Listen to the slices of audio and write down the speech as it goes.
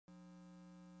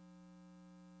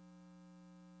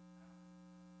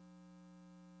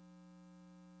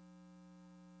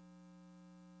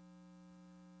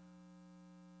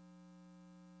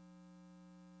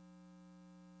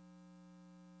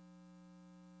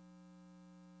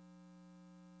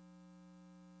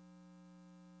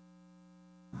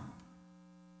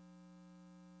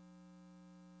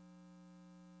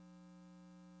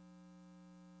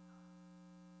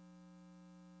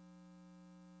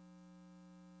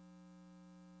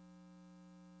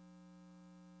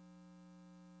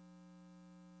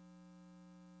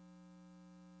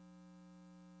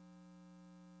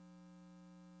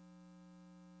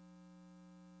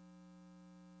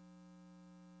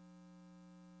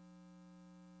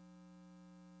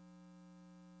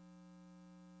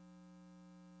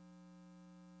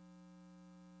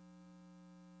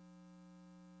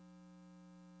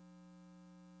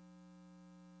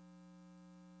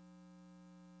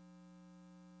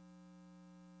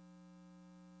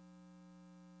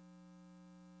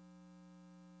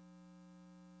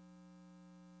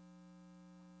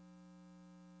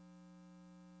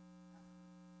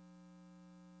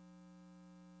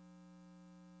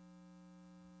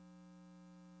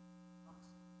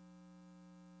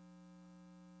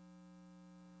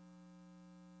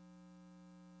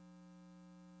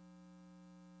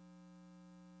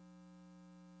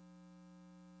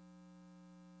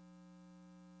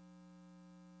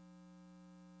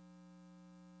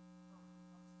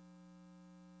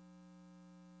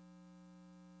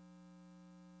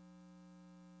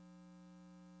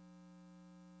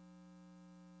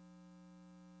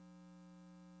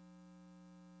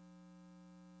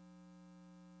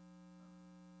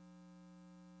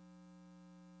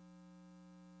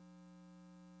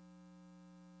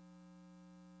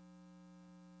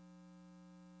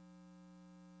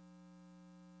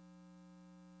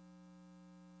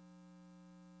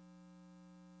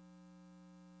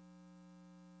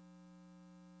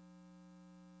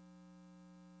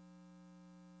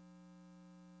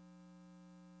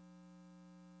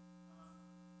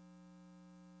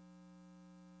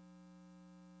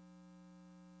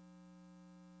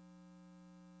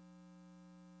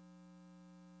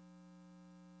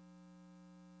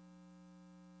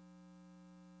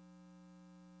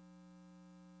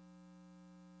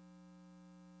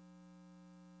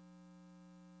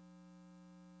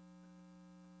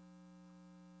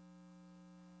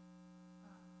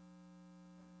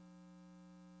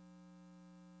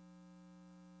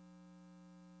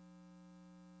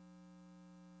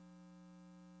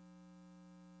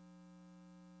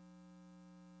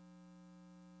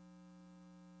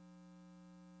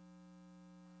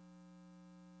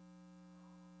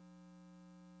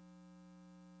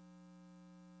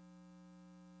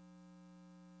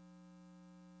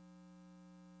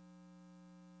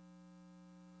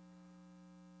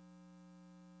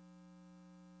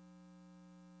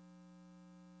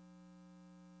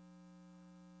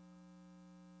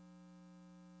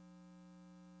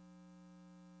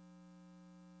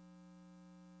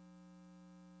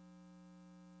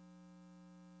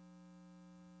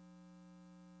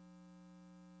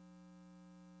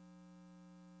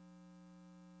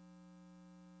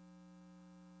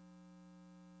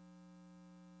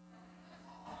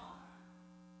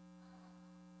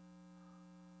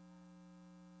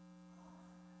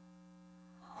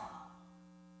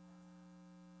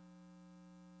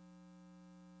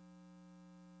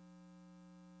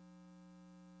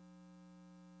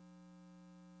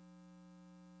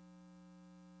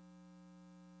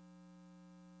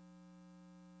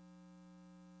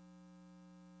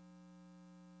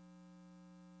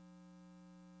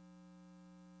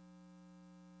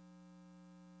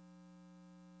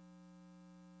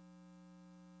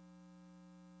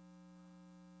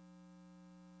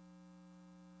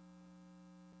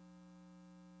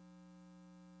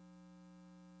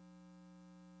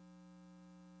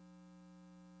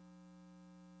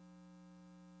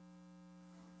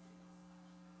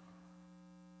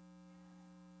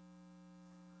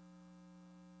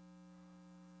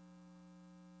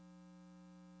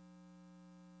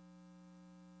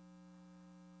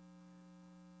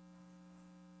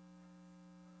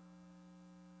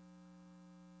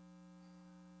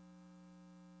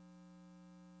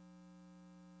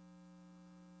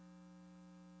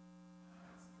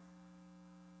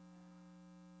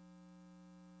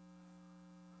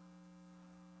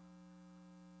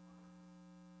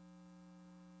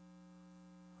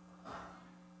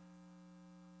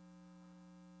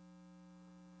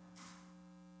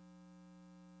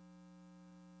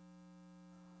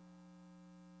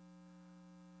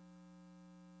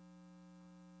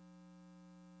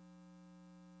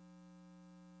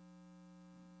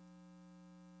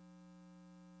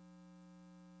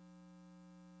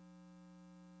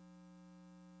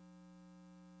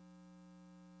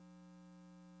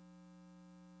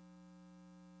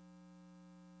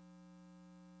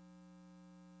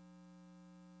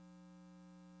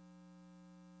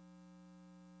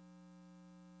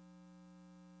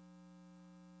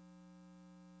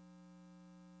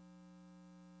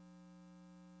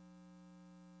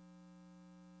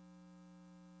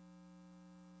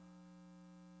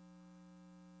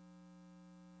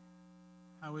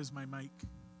How is my mic?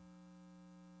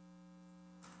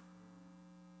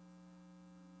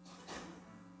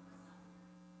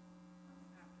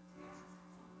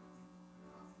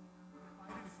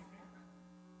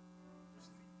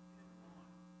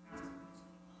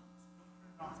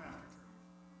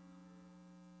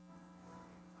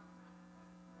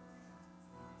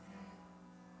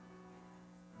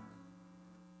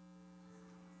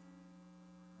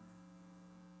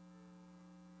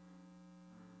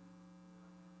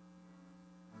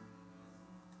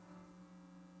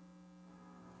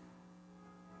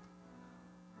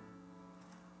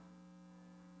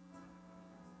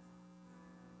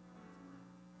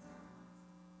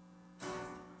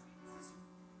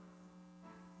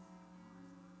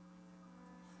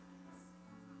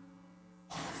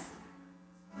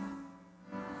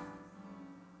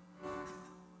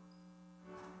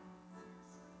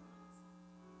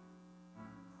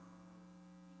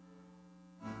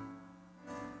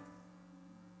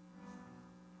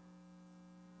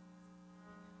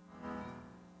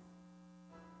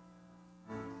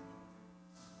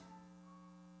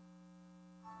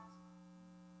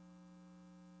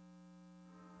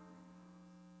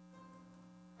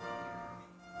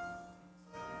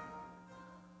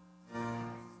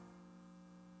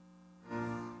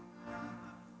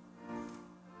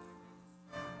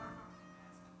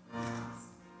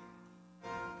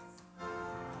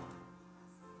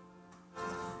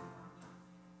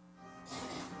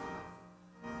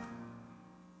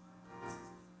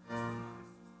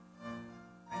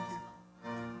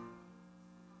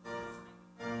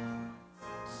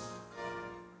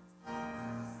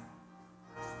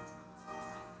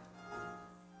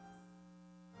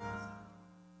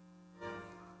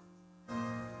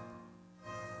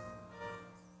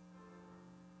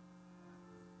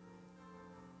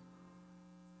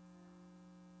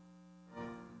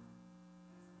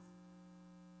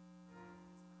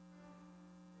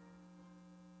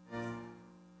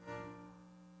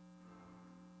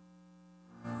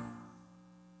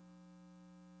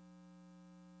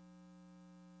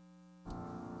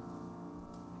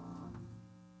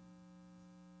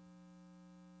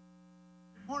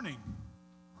 Morning.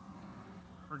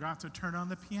 Forgot to turn on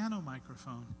the piano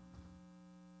microphone.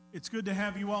 It's good to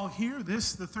have you all here.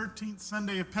 This, the 13th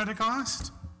Sunday of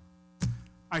Pentecost.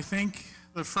 I think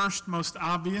the first most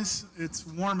obvious, it's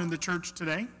warm in the church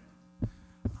today.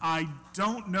 I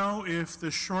don't know if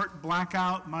the short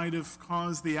blackout might have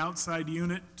caused the outside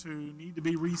unit to need to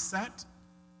be reset.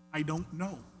 I don't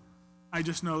know. I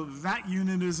just know that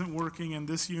unit isn't working and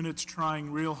this unit's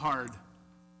trying real hard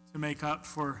to make up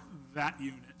for that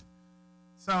unit.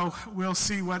 So we'll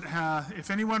see what, if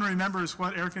anyone remembers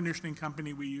what air conditioning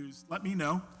company we use, let me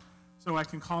know so I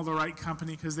can call the right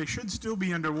company because they should still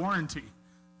be under warranty,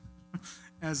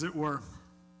 as it were.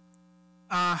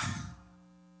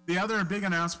 The other big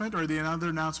announcement, or the other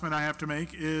announcement I have to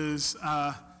make is,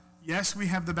 yes, we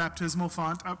have the baptismal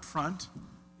font up front.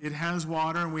 It has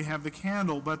water and we have the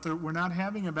candle, but we're not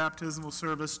having a baptismal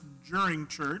service during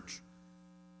church.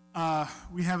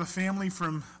 We have a family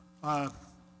from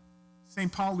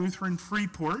St. Paul Lutheran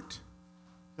Freeport.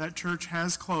 That church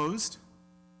has closed,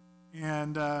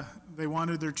 and they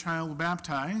wanted their child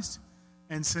baptized.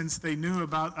 And since they knew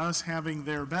about us having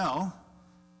their bell,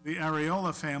 the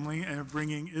Areola family are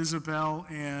bringing Isabel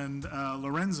and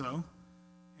Lorenzo.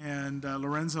 And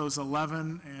Lorenzo's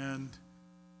 11, and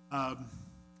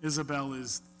Isabel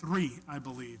is 3, I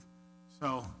believe.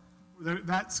 So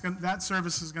that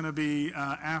service is going to be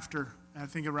after, I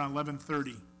think around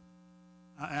 11:30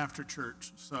 after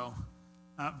church. So,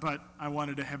 but I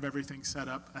wanted to have everything set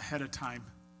up ahead of time,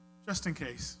 just in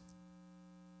case.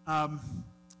 The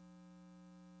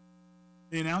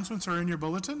announcements are in your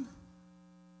bulletin.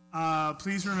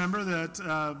 Please remember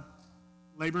that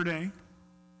Labor Day,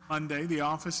 Monday, the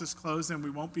office is closed and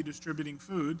we won't be distributing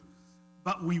food,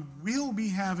 but we will be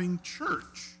having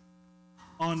church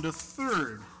on the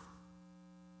 3rd.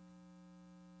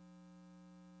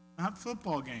 Not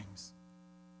football games.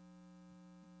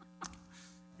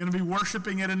 Going to be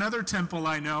worshiping at another temple,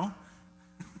 I know.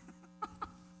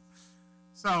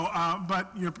 So,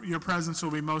 but your presence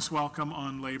will be most welcome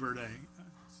on Labor Day.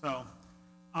 So,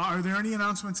 are there any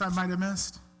announcements I might have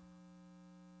missed?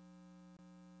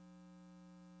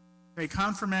 Okay,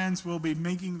 confirmands will be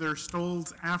making their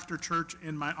stoles after church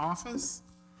in my office.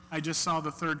 I just saw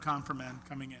the 3rd confirmand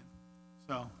coming in.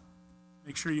 So,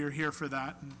 make sure you're here for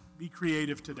that and be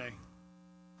creative today.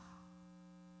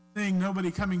 Seeing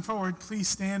nobody coming forward, please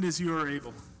stand as you are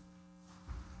able.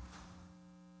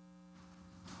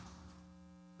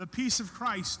 The peace of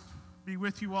Christ be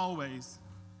with you always.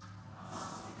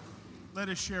 Let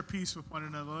us share peace with one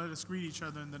another. Let us greet each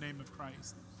other in the name of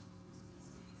Christ.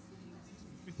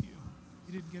 With you.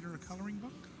 You didn't get her a coloring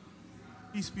book?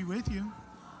 Peace be with you.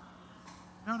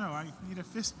 No, I need a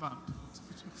fist bump,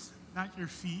 not your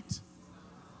feet.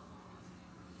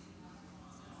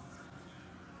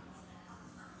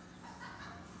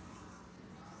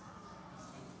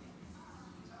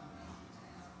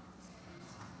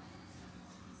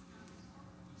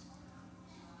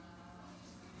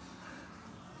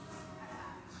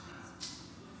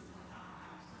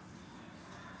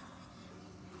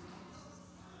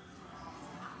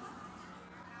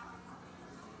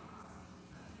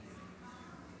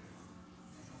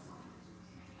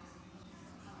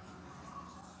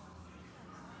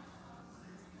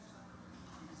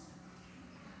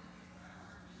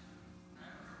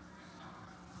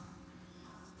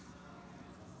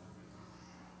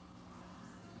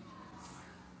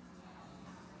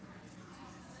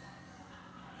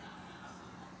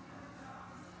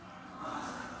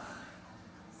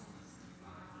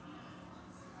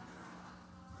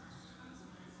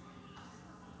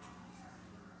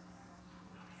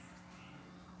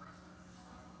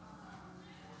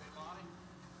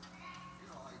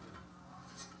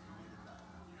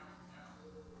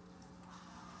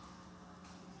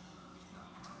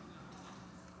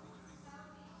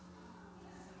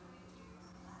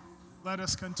 Let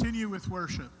us continue with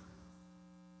worship.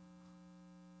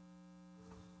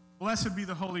 Blessed be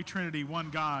the Holy Trinity,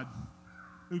 one God,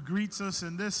 who greets us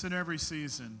in this and every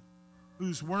season,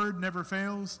 whose word never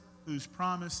fails, whose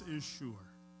promise is sure.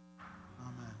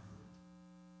 Amen.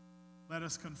 Let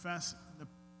us confess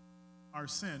our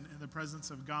sin in the presence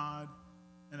of God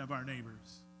and of our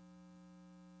neighbors.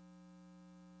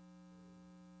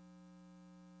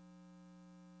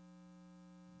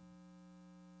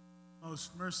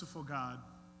 Most merciful God,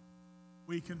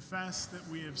 we confess that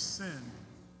we have sinned.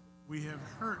 We have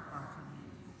hurt our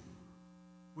community.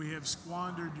 We have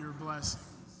squandered your blessings.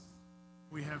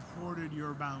 We have hoarded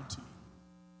your bounty.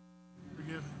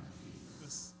 Forgive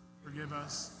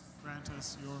us, grant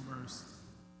us your mercy.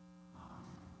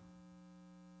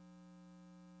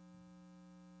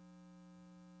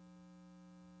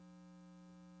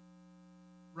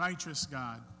 Righteous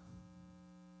God,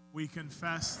 we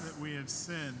confess that we have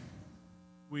sinned.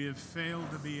 We have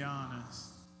failed to be honest.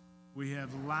 We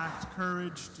have lacked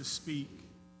courage to speak.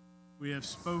 We have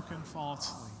spoken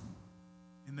falsely.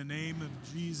 In the name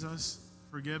of Jesus,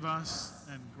 forgive us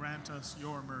and grant us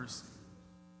your mercy.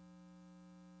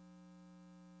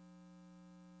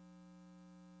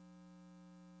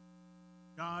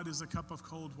 God is a cup of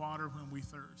cold water when we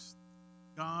thirst.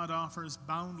 God offers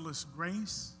boundless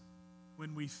grace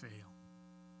when we fail.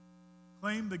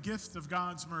 Claim the gift of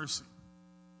God's mercy.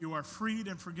 You are freed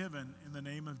and forgiven in the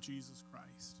name of Jesus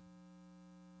Christ.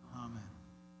 Amen.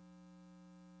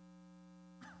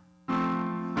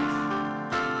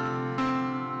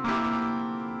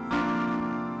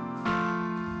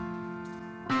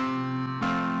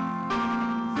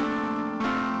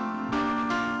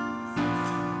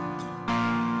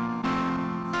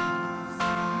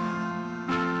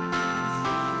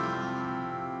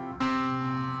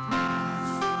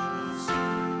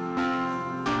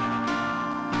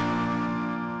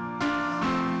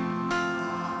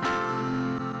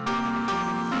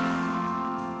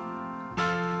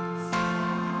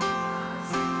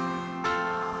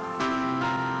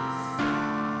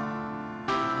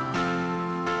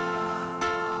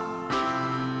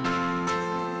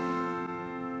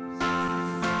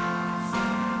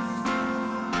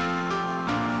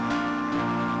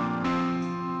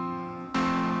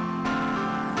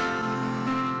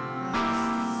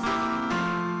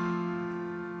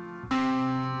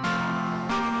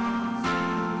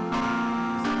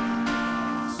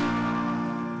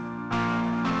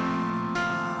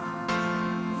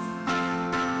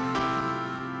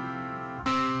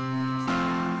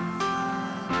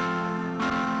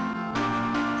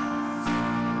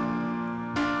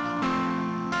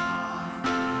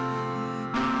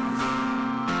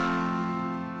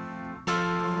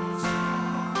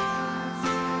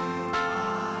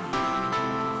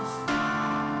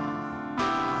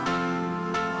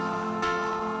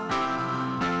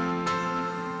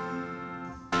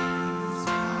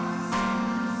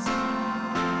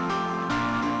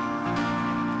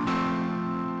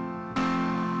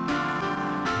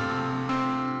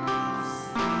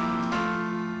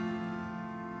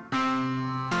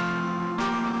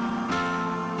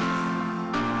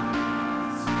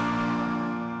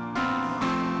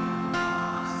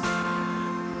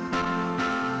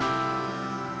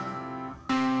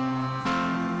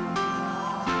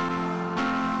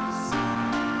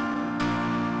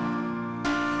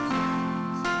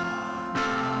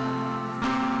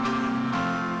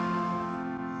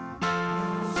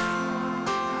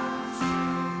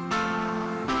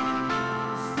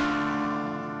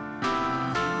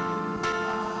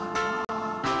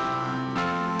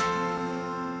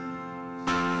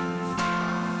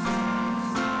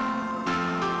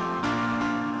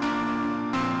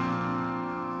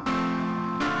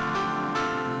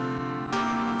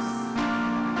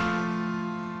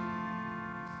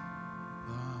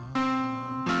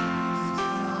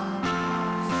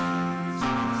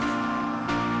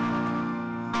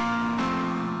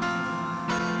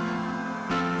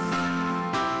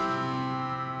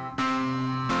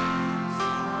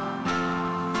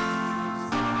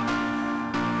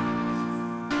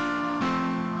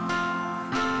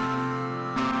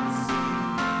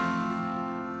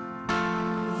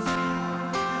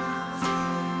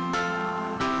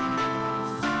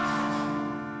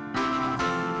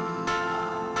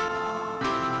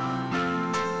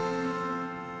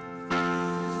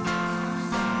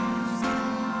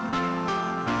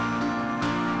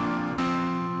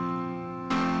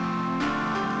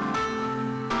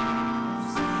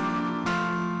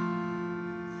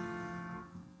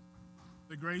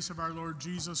 grace of our Lord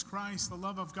Jesus Christ, the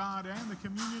love of God, and the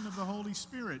communion of the Holy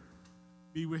Spirit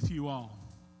be with you all.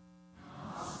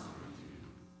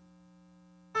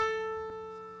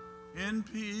 In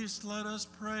peace, let us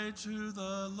pray to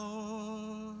the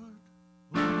Lord.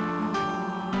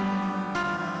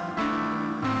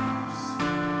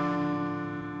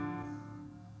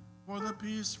 For the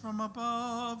peace from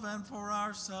above and for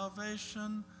our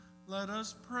salvation, let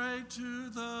us pray to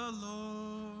the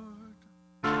Lord.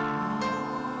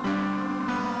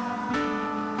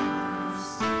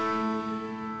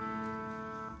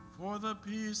 For the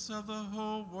peace of the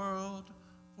whole world,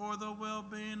 for the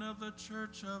well-being of the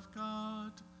Church of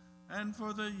God, and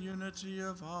for the unity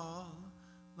of all,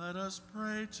 let us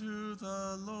pray to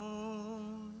the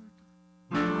Lord.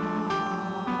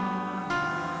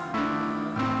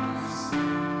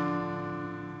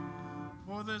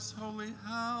 For this holy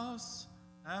house,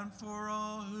 and for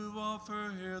all who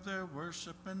offer here their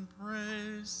worship and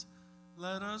praise,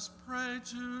 let us pray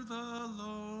to the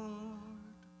Lord.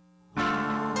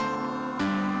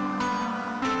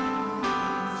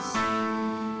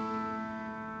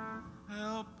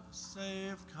 Help,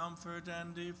 save, comfort,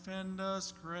 and defend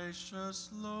us, gracious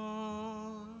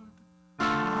Lord.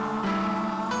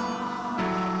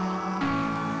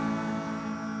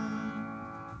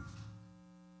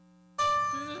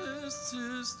 This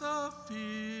is the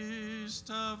feast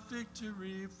of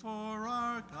victory for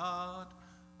our God.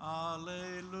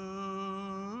 Alleluia.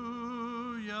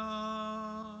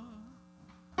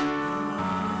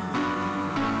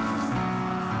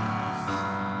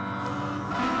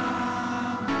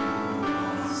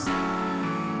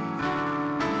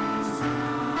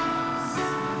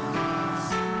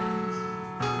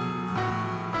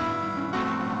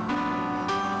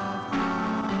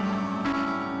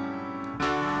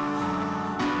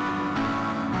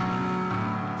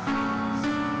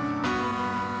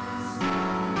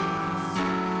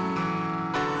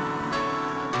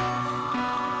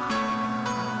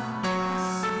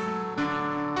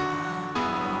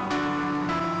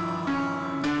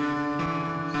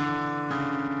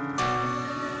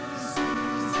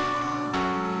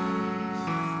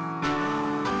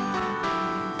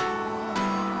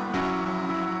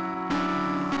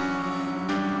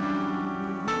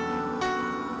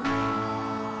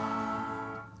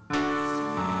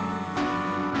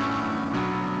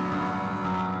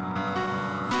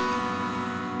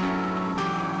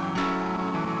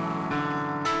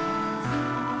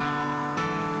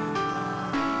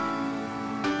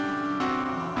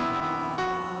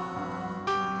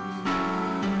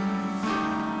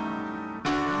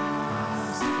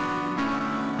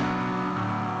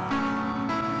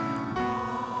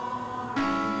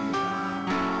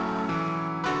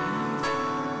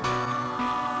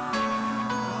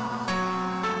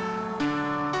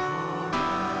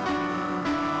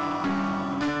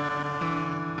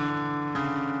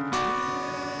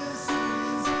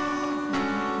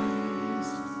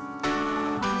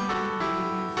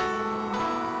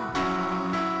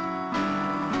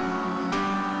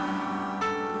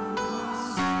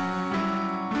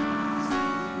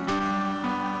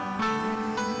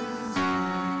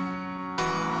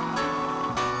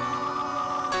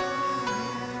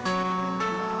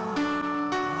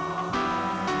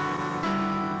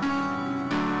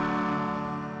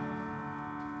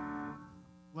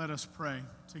 Let us pray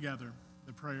together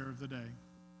the prayer of the day.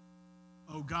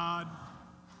 O God,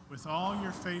 with all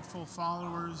your faithful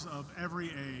followers of every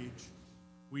age,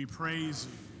 we praise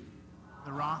you,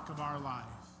 the rock of our life.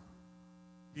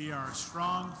 Be our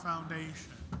strong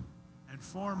foundation and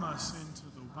form us into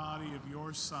the body of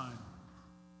your Son,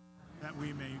 that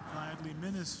we may gladly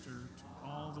minister to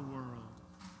all the world.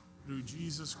 Through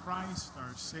Jesus Christ,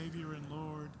 our Savior and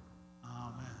Lord.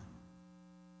 Amen.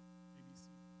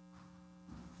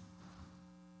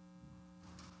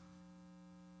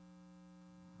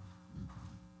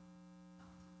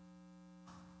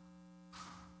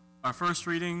 Our first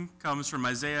reading comes from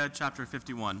Isaiah chapter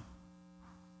 51.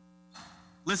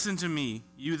 Listen to me,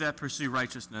 you that pursue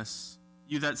righteousness,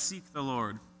 you that seek the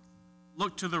Lord.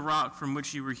 Look to the rock from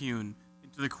which you were hewn,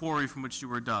 and to the quarry from which you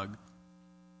were dug.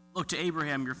 Look to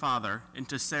Abraham your father, and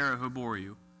to Sarah who bore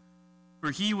you.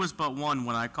 For he was but one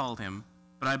when I called him,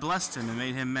 but I blessed him and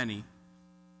made him many.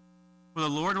 For the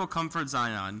Lord will comfort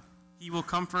Zion, he will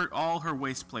comfort all her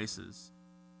waste places,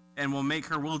 and will make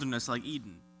her wilderness like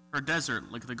Eden, her desert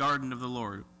like the garden of the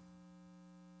Lord.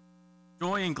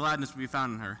 Joy and gladness will be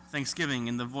found in her, thanksgiving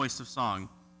in the voice of song.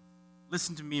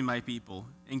 Listen to me, my people,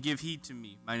 and give heed to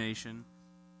me, my nation.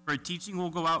 For teaching will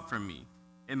go out from me,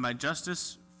 and my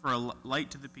justice for a light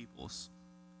to the peoples.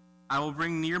 I will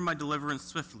bring near my deliverance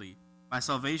swiftly. My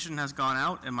salvation has gone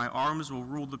out, and my arms will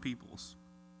rule the peoples.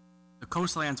 The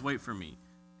coastlands wait for me,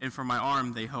 and for my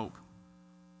arm they hope.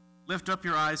 Lift up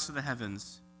your eyes to the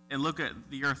heavens, and look at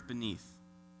the earth beneath.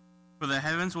 For the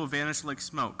heavens will vanish like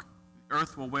smoke, the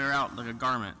earth will wear out like a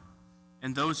garment,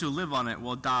 and those who live on it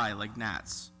will die like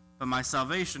gnats. But my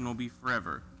salvation will be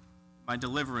forever. My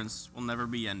deliverance will never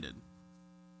be ended.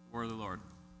 The word of the Lord.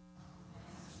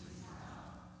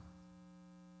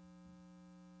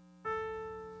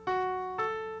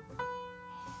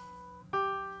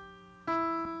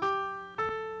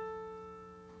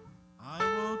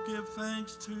 Give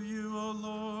thanks to you, O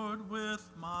Lord, with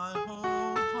my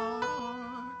whole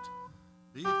heart.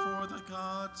 Before the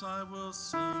gods I will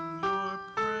sing your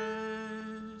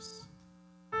praise.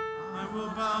 I will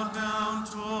bow down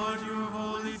toward your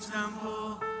holy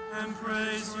temple and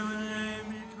praise your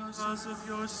name because of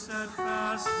your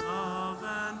steadfast love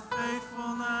and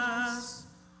faithfulness.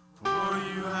 For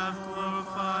you have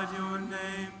glorified your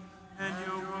name and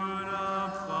your word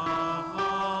above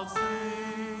all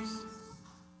things.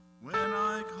 When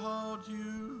I called,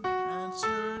 you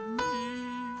answered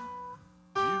me.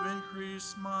 You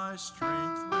increased my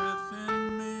strength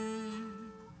within me.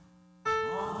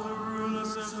 All the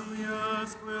rulers of the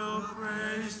earth will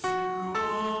praise you,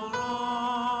 O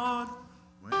Lord,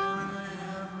 when they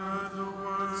have heard the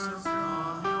words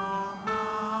from your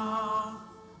mouth.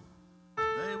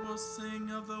 They will sing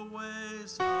of the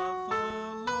ways of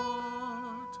the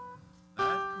Lord,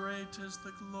 that great is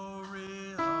the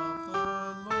glory of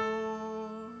the Lord.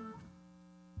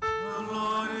 The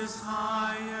Lord is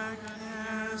high and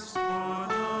cares for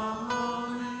the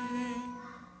lowly,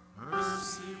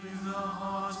 perceiving the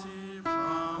haughty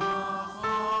from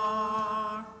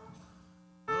afar.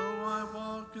 Though I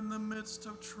walk in the midst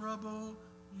of trouble,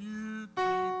 you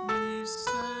keep me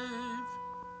safe.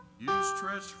 You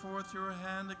stretch forth your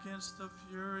hand against the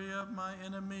fury of my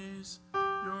enemies.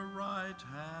 Your right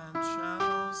hand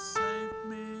shall save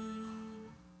me.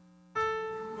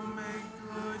 You will make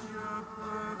good your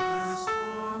purpose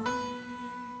for me.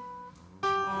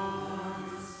 Oh,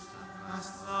 your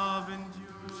steadfast love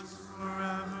endures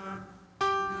forever. Do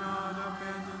not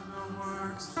abandon the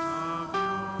works of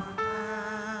your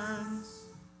hands.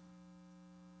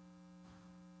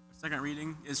 Our second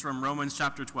reading is from Romans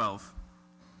chapter 12.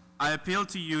 I appeal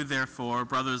to you, therefore,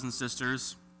 brothers and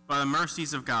sisters, by the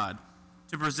mercies of God,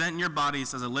 to present your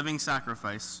bodies as a living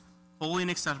sacrifice, holy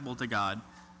and acceptable to God,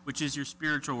 which is your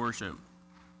spiritual worship.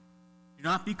 Do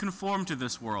not be conformed to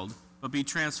this world, but be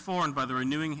transformed by the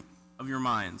renewing of your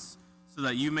minds, so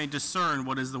that you may discern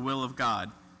what is the will of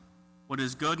God, what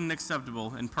is good and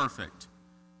acceptable and perfect.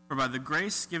 For by the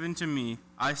grace given to me,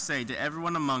 I say to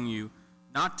everyone among you,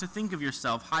 not to think of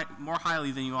yourself more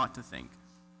highly than you ought to think,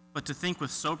 but to think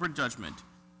with sober judgment,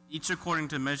 each according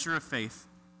to the measure of faith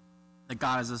that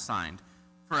God has assigned.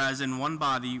 For as in one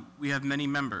body we have many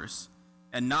members,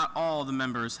 and not all the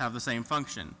members have the same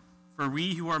function. For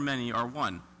we who are many are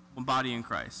one body in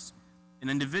Christ, and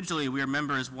individually we are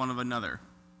members one of another.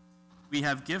 We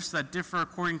have gifts that differ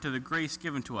according to the grace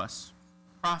given to us: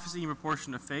 prophecy in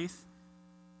proportion to faith,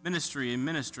 ministry in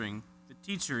ministering, the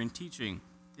teacher in teaching,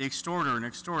 the extorter in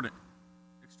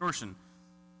extortion,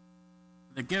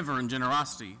 the giver in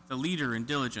generosity, the leader in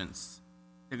diligence,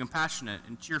 the compassionate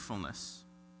in cheerfulness.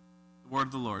 The word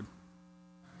of the Lord.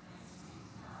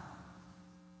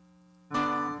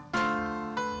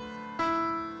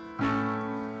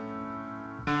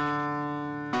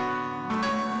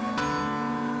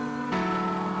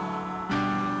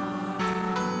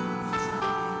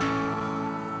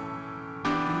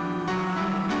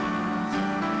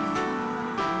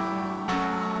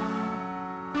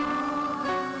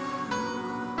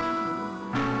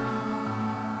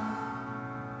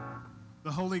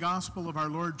 The Holy Gospel of our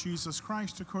Lord Jesus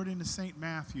Christ according to St.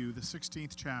 Matthew, the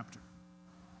 16th chapter.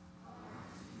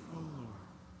 O Lord.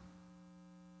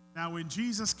 Now when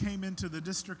Jesus came into the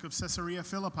district of Caesarea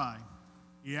Philippi,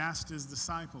 he asked his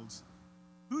disciples,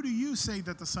 "Who do you say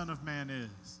that the Son of Man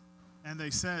is?" And they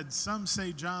said, "Some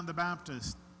say John the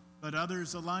Baptist, but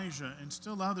others Elijah, and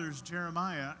still others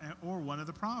Jeremiah or one of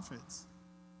the prophets."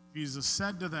 Jesus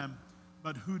said to them,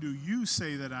 "But who do you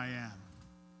say that I am?"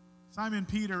 Simon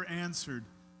Peter answered,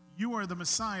 "You are the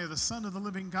Messiah, the Son of the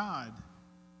living God."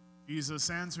 Jesus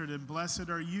answered him, "Blessed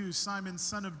are you, Simon,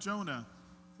 son of Jonah,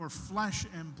 for flesh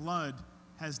and blood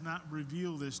has not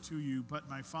revealed this to you, but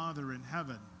my Father in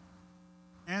heaven.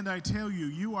 And I tell you,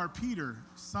 you are Peter,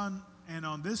 son, and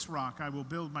on this rock I will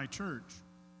build my church,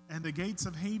 and the gates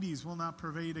of Hades will not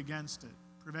prevail against it.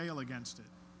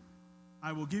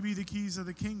 I will give you the keys of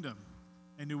the kingdom,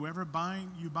 and whoever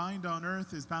you bind on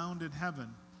earth is bound in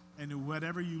heaven, and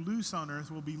whatever you loose on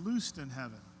earth will be loosed in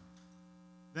heaven.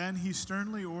 Then he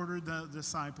sternly ordered the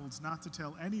disciples not to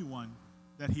tell anyone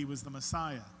that he was the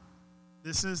Messiah.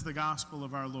 This is the gospel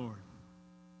of our Lord.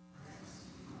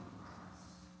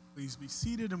 Please be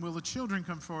seated, and will the children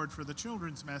come forward for the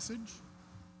children's message?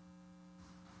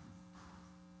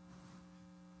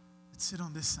 Let's sit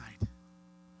on this side.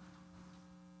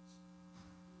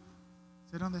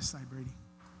 Sit on this side, Brady.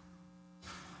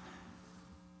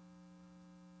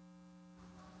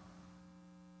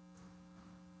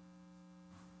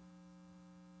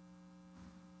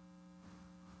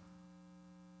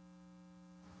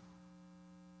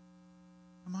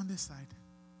 Come on this side.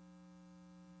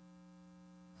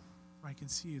 So I can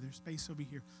see you. There's space over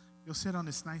here. You'll sit on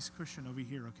this nice cushion over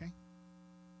here, okay?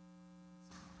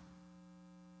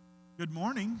 Good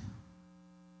morning.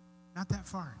 Not that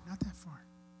far, not that far.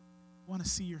 I want to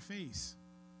see your face.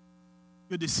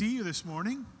 Good to see you this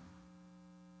morning.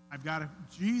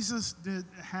 Jesus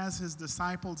has his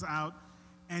disciples out,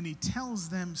 and he tells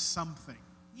them something.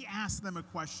 He asks them a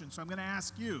question, so I'm going to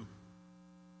ask you.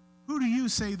 Who do you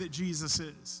say that Jesus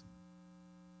is?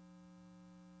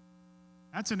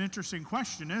 That's an interesting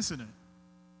question, isn't it?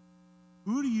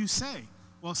 Who do you say?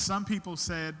 Well, some people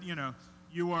said,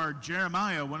 you are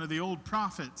Jeremiah, one of the old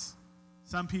prophets.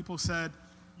 Some people said,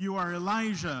 you are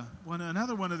Elijah,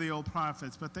 another one of the old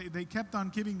prophets. But they kept on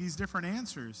giving these different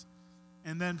answers.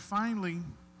 And then finally,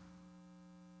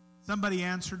 somebody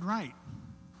answered right.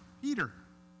 Peter.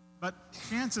 But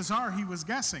chances are he was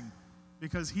guessing,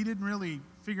 because he didn't really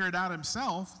figure it out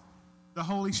himself. The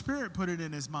Holy Spirit put it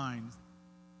in his mind.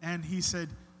 And he said,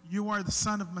 you are the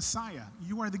son of Messiah.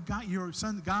 You are your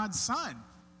son, God's son.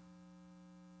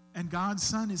 And God's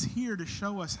son is here to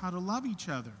show us how to love each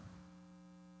other.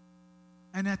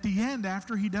 And at the end,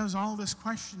 after he does all this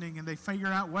questioning and they figure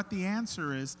out what the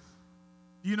answer is,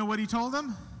 do you know what he told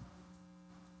them?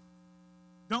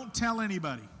 Don't tell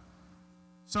anybody.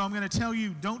 So I'm going to tell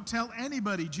you, don't tell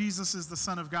anybody Jesus is the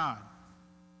Son of God.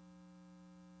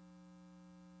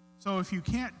 So if you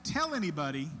can't tell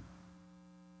anybody,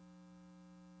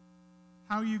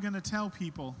 how are you going to tell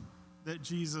people that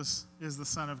Jesus is the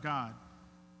Son of God?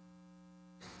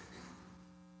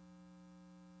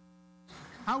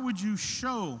 How would you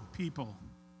show people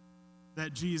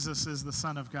that Jesus is the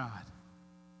Son of God?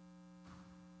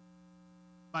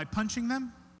 By punching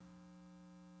them?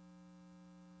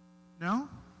 No?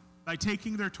 By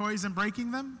taking their toys and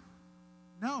breaking them?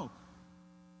 No.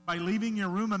 By leaving your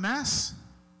room a mess?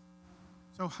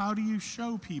 So how do you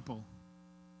show people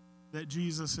that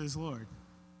Jesus is Lord?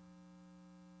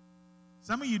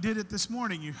 Some of you did it this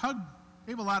morning. You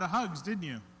gave a lot of hugs, didn't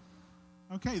you?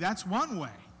 Okay, that's one way.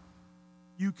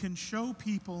 You can show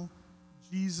people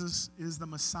Jesus is the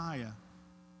Messiah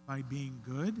by being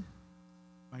good,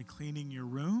 by cleaning your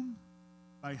room,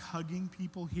 by hugging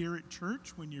people here at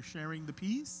church when you're sharing the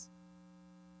peace,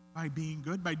 by being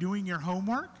good, by doing your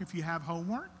homework if you have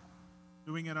homework,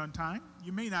 doing it on time.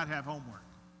 You may not have homework,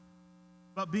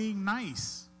 but being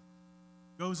nice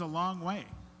goes a long way,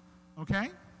 okay?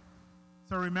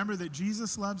 So remember that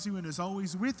Jesus loves you and is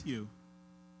always with you,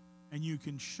 and you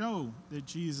can show that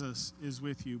Jesus is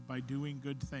with you by doing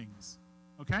good things,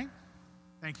 okay?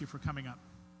 Thank you for coming up.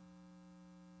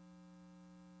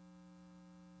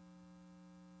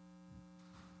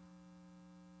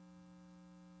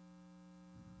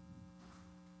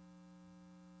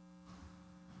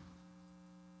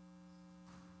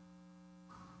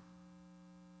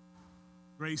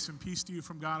 Grace and peace to you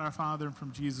from God our Father and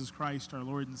from Jesus Christ, our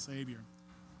Lord and Savior.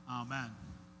 Amen.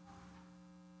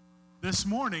 This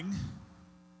morning,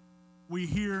 we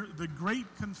hear the great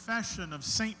confession of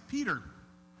St. Peter.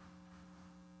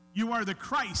 You are the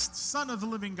Christ, Son of the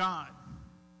living God.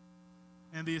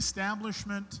 And the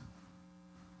establishment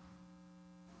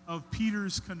of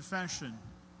Peter's confession,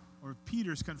 or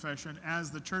Peter's confession,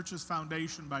 as the church's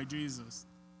foundation by Jesus.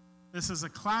 This is a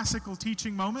classical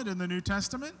teaching moment in the New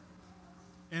Testament.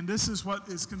 And this is what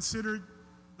is considered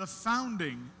the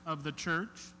founding of the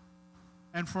church.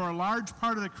 And for a large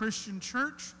part of the Christian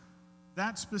church,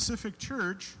 that specific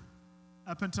church,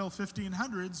 up until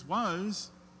 1500s,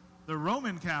 was the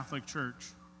Roman Catholic Church.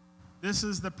 This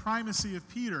is the primacy of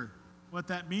Peter. What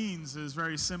that means is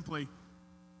very simply,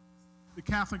 the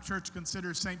Catholic Church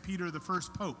considers St. Peter the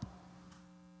first pope.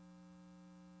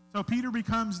 So Peter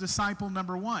becomes disciple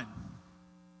number one.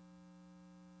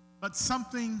 But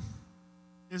something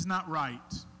is not right.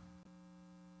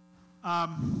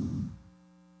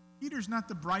 Peter's not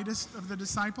the brightest of the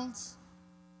disciples.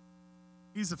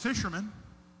 He's a fisherman.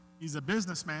 He's a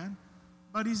businessman.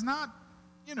 But he's not,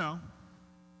 he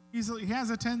has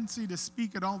a tendency to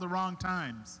speak at all the wrong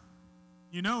times.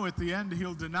 You know, at the end,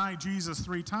 he'll deny Jesus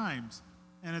 3 times.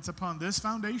 And it's upon this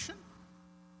foundation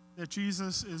that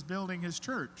Jesus is building his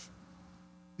church.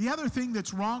 The other thing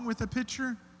that's wrong with the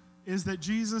picture is that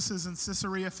Jesus is in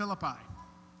Caesarea Philippi.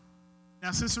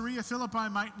 Now, Caesarea Philippi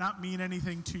might not mean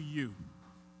anything to you,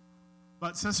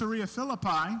 but Caesarea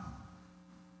Philippi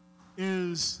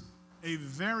is a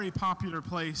very popular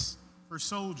place for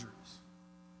soldiers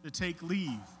to take leave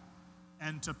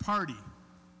and to party.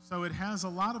 So it has a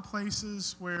lot of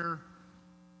places where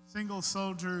single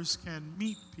soldiers can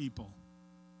meet people.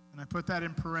 And I put that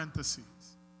in parentheses.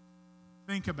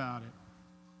 Think about it.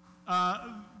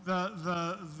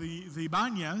 The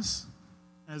Bañas,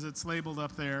 as it's labeled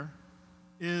up there,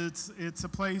 it's a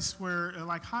place where,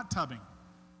 like hot tubbing.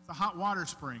 It's a hot water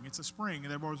spring. It's a spring.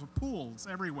 There was pools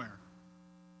everywhere.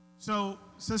 So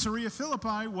Caesarea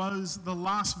Philippi was the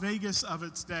Las Vegas of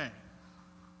its day,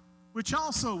 which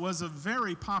also was a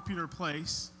very popular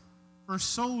place for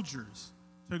soldiers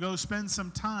to go spend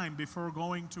some time before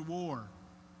going to war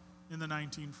in the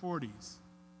 1940s.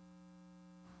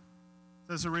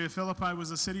 Caesarea Philippi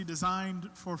was a city designed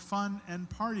for fun and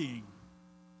partying,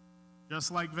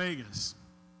 just like Vegas.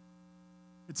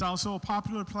 It's also a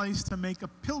popular place to make a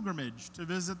pilgrimage to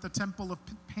visit the Temple of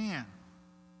Pan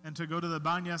and to go to the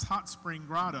Bañas Hot Spring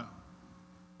Grotto.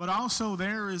 But also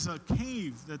there is a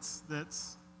cave that's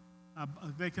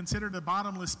they considered a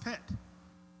bottomless pit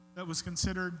that was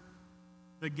considered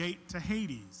the gate to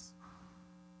Hades.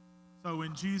 So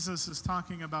when Jesus is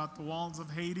talking about the walls of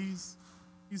Hades,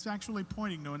 he's actually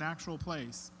pointing to an actual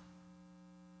place.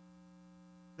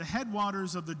 The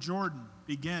headwaters of the Jordan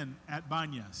begin at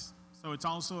Bañas, so it's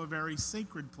also a very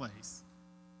sacred place.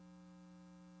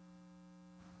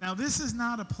 Now, this is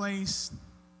not a place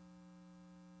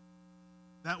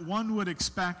that one would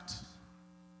expect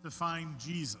to find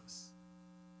Jesus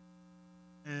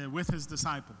with his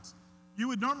disciples. You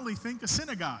would normally think a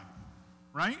synagogue,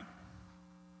 right?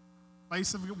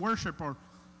 Place of worship, or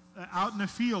out in a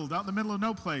field, out in the middle of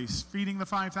no place, feeding the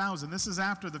 5,000. This is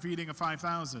after the feeding of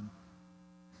 5,000.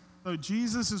 So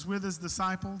Jesus is with his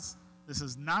disciples. This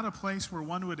is not a place where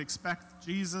one would expect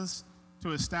Jesus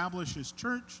to establish his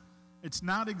church. It's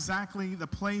not exactly the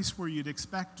place where you'd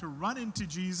expect to run into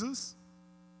Jesus.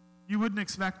 You wouldn't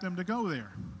expect him to go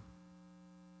there.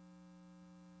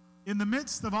 In the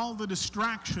midst of all the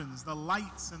distractions, the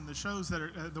lights and the shows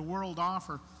that the world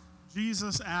offer,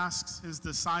 Jesus asks his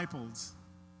disciples,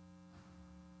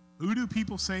 "Who do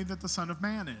people say that the Son of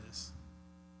Man is?"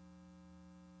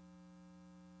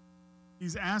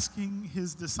 He's asking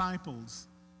his disciples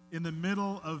in the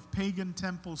middle of pagan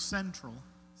temple central,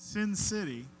 Sin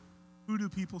City, "Who do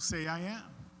people say I am?"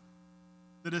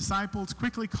 The disciples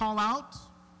quickly call out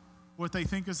what they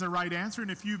think is the right answer. And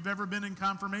if you've ever been in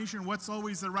confirmation, what's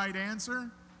always the right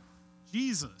answer?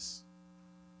 Jesus.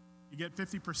 You get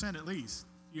 50% at least.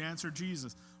 You answer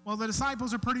Jesus. Well, the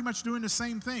disciples are pretty much doing the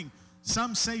same thing.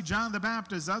 Some say John the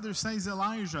Baptist, others say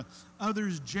Elijah,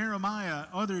 others Jeremiah,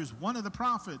 others one of the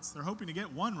prophets. They're hoping to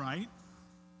get one right.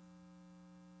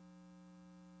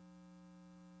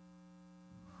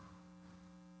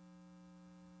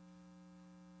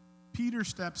 Peter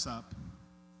steps up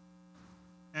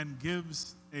and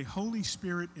gives a Holy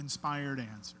Spirit-inspired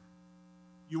answer.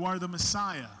 "You are the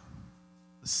Messiah,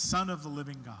 the Son of the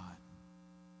living God."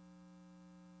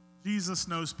 Jesus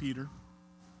knows Peter.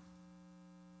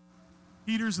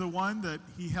 Peter's the one that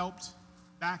he helped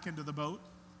back into the boat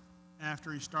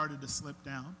after he started to slip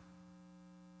down.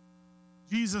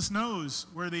 Jesus knows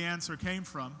where the answer came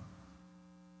from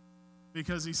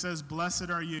because he says, "Blessed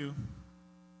are you,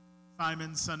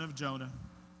 Simon, son of Jonah,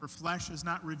 for flesh has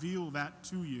not revealed that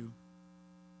to you,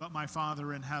 but my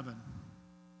Father in heaven."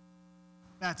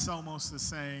 That's almost the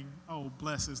saying, "Oh,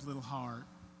 bless his little heart."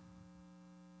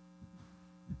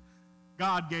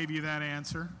 God gave you that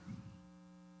answer.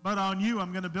 "But on you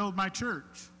I'm going to build my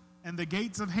church, and the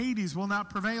gates of Hades will not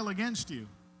prevail against you.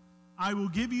 I will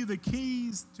give you the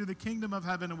keys to the kingdom of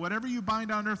heaven, and whatever you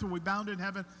bind on earth will be bound in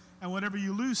heaven, and whatever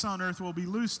you loose on earth will be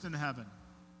loosed in heaven."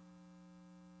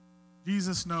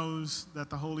 Jesus knows that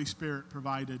the Holy Spirit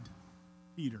provided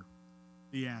Peter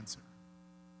the answer.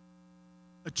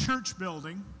 A church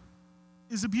building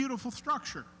is a beautiful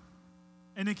structure,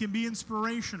 and it can be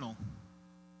inspirational.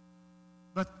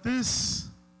 But this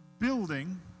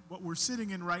building, what we're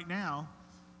sitting in right now,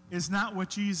 is not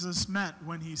what Jesus meant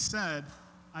when he said,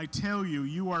 "I tell you,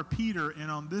 you are Peter,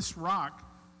 and on this rock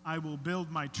I will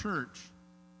build my church."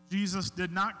 Jesus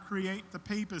did not create the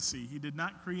papacy. He did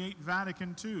not create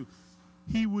Vatican II.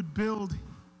 He wouldn't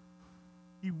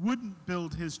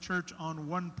build his church on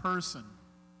one person.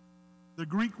 The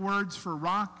Greek words for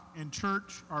rock and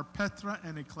church are Petra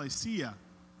and Ecclesia.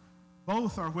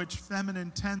 Both are which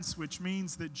feminine tense, which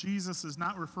means that Jesus is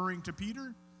not referring to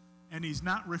Peter and he's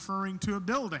not referring to a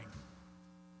building.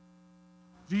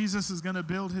 Jesus is going to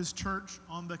build his church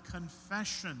on the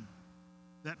confession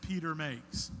that Peter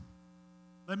makes.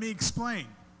 Let me explain.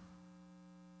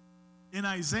 In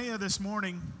Isaiah this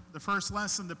morning, the first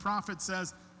lesson, the prophet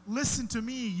says, "Listen to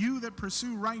me, you that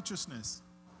pursue righteousness,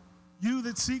 you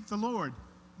that seek the Lord.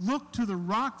 Look to the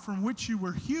rock from which you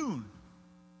were hewn,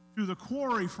 to the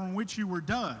quarry from which you were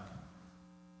dug."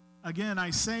 Again,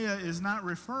 Isaiah is not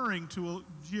referring to a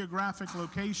geographic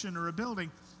location or a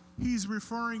building. He's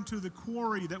referring to the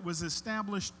quarry that was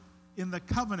established in the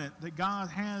covenant that God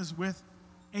has with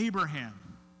Abraham.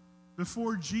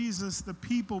 Before Jesus, the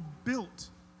people built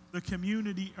the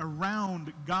community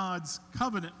around God's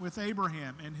covenant with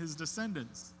Abraham and his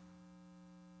descendants.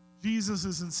 Jesus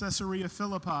is in Caesarea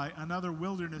Philippi, another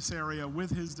wilderness area,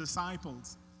 with his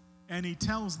disciples, and he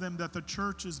tells them that the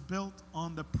church is built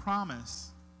on the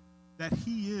promise that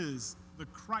he is the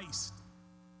Christ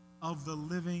of the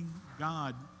living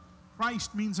God.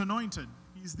 Christ means anointed.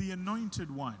 He's the anointed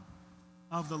one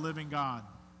of the living God.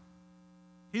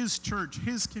 His church,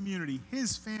 his community,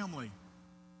 his family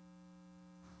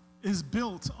is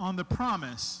built on the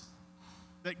promise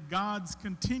that God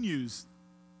continues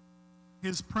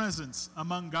his presence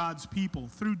among God's people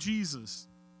through Jesus.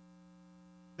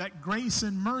 That grace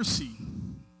and mercy.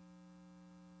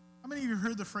 How many of you have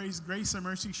heard the phrase, grace and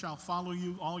mercy shall follow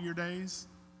you all your days?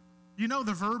 You know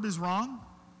the verb is wrong?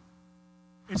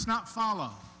 It's not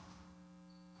follow.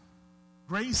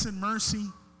 Grace and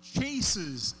mercy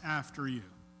chases after you.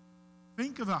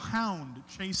 Think of a hound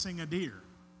chasing a deer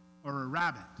or a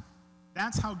rabbit.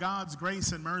 That's how God's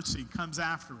grace and mercy comes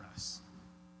after us.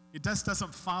 It just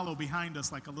doesn't follow behind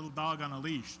us like a little dog on a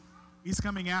leash. He's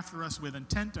coming after us with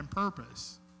intent and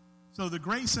purpose. So the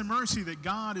grace and mercy that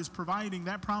God is providing,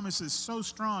 that promise is so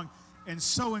strong and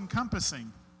so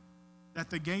encompassing that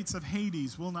the gates of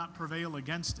Hades will not prevail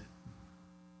against it.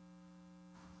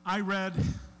 I read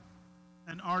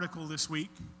an article this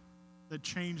week that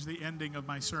changed the ending of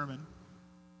my sermon.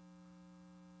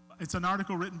 It's an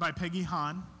article written by Peggy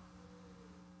Hahn,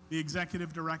 the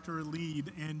executive director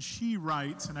lead, and she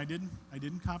writes, and I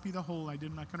didn't copy the whole,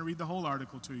 I'm not going to read the whole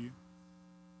article to you.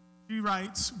 She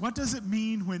writes, "What does it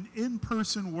mean when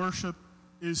in-person worship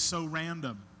is so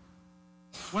random?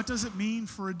 What does it mean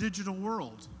for a digital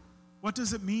world? What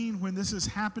does it mean when this is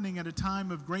happening at a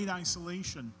time of great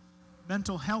isolation,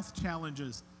 mental health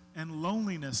challenges, and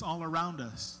loneliness all around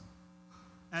us?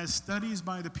 As studies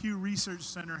by the Pew Research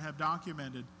Center have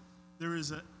documented, there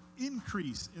is an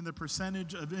increase in the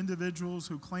percentage of individuals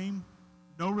who claim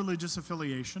no religious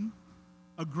affiliation.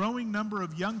 A growing number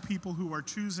of young people who are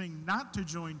choosing not to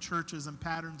join churches and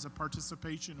patterns of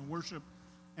participation in worship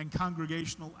and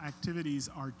congregational activities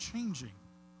are changing.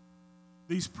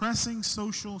 These pressing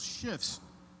social shifts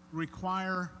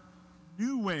require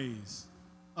new ways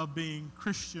of being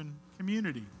Christian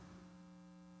community."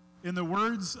 In the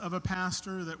words of a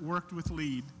pastor that worked with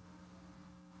Lead,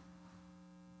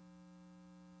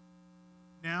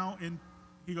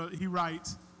 he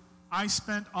writes, "I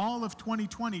spent all of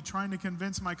 2020 trying to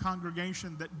convince my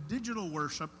congregation that digital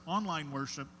worship, online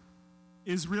worship,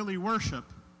 is really worship.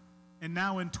 And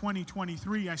now in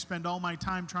 2023, I spend all my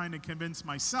time trying to convince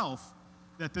myself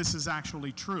that this is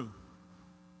actually true.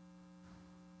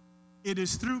 It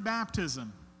is through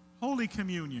baptism, Holy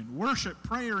Communion, worship,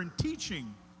 prayer, and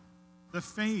teaching the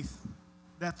faith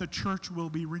that the church will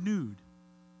be renewed.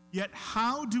 Yet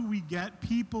how do we get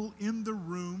people in the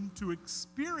room to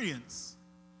experience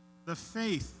the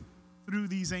faith through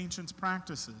these ancient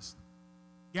practices?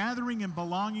 Gathering and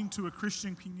belonging to a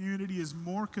Christian community is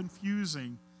more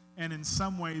confusing and in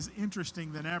some ways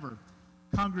interesting than ever.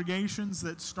 Congregations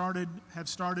that have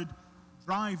started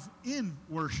drive-in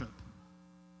worship.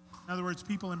 In other words,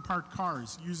 people in parked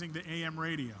cars using the AM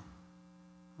radio.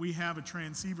 We have a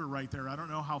transceiver right there. I don't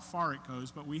know how far it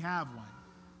goes, but we have one.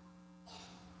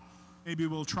 Maybe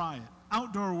we'll try it.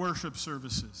 Outdoor worship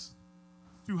services.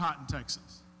 Too hot in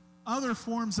Texas. Other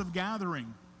forms of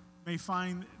gathering may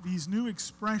find these new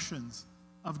expressions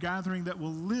of gathering that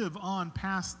will live on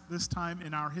past this time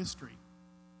in our history.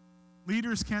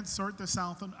 Leaders can't sort this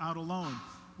out alone.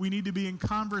 We need to be in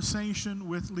conversation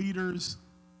with leaders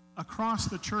across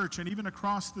the church and even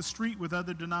across the street with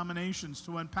other denominations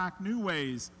to unpack new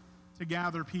ways to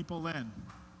gather people in.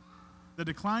 The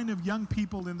decline of young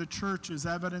people in the church is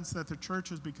evidence that the church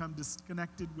has become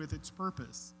disconnected with its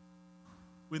purpose.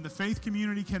 When the faith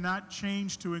community cannot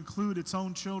change to include its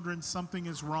own children, something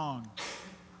is wrong.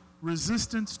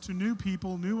 Resistance to new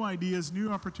people, new ideas,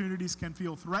 new opportunities can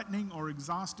feel threatening or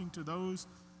exhausting to those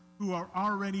who are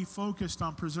already focused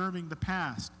on preserving the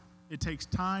past. It takes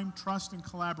time, trust, and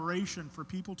collaboration for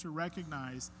people to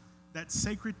recognize that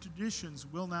sacred traditions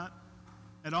will not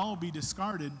at all be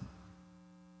discarded,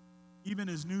 even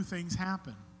as new things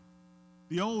happen.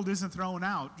 The old isn't thrown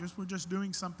out, we're just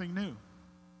doing something new.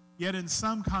 Yet in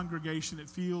some congregation,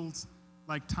 it feels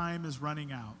like time is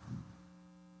running out.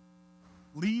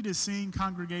 LEAD is seeing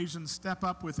congregations step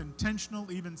up with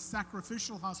intentional, even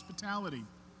sacrificial hospitality.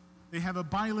 They have a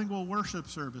bilingual worship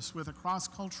service with a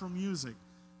cross-cultural music.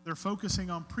 They're focusing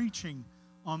on preaching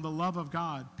on the love of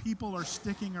God. People are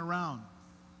sticking around.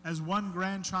 As one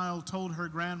grandchild told her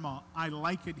grandma, "I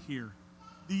like it here.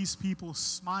 These people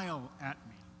smile at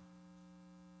me."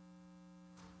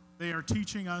 They are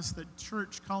teaching us that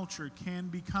church culture can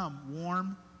become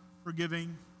warm,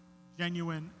 forgiving,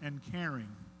 genuine, and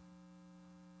caring.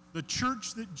 The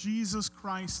church that Jesus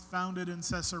Christ founded in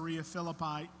Caesarea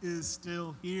Philippi is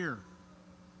still here.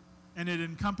 And it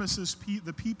encompasses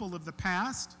the people of the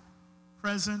past,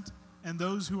 present, and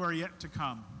those who are yet to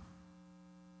come.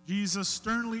 Jesus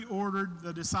sternly ordered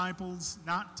the disciples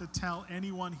not to tell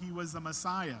anyone he was the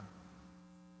Messiah.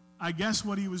 I guess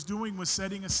what he was doing was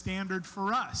setting a standard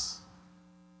for us.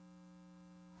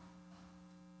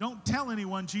 Don't tell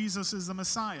anyone Jesus is the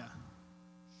Messiah.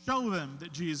 Show them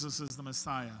that Jesus is the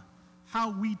Messiah.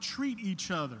 How we treat each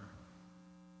other,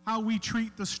 how we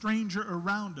treat the stranger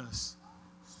around us,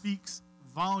 speaks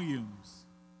volumes.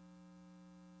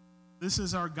 This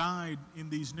is our guide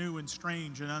in these new and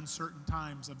strange and uncertain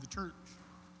times of the church.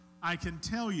 I can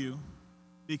tell you,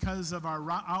 because of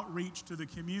our outreach to the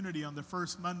community on the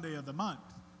first Monday of the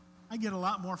month, I get a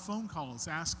lot more phone calls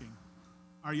asking,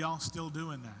 "Are y'all still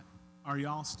doing that? Are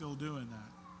y'all still doing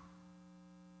that?"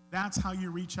 That's how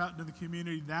you reach out to the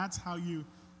community. That's how you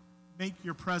make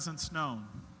your presence known.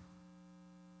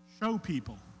 Show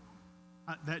people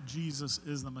that Jesus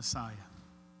is the Messiah.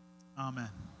 Amen.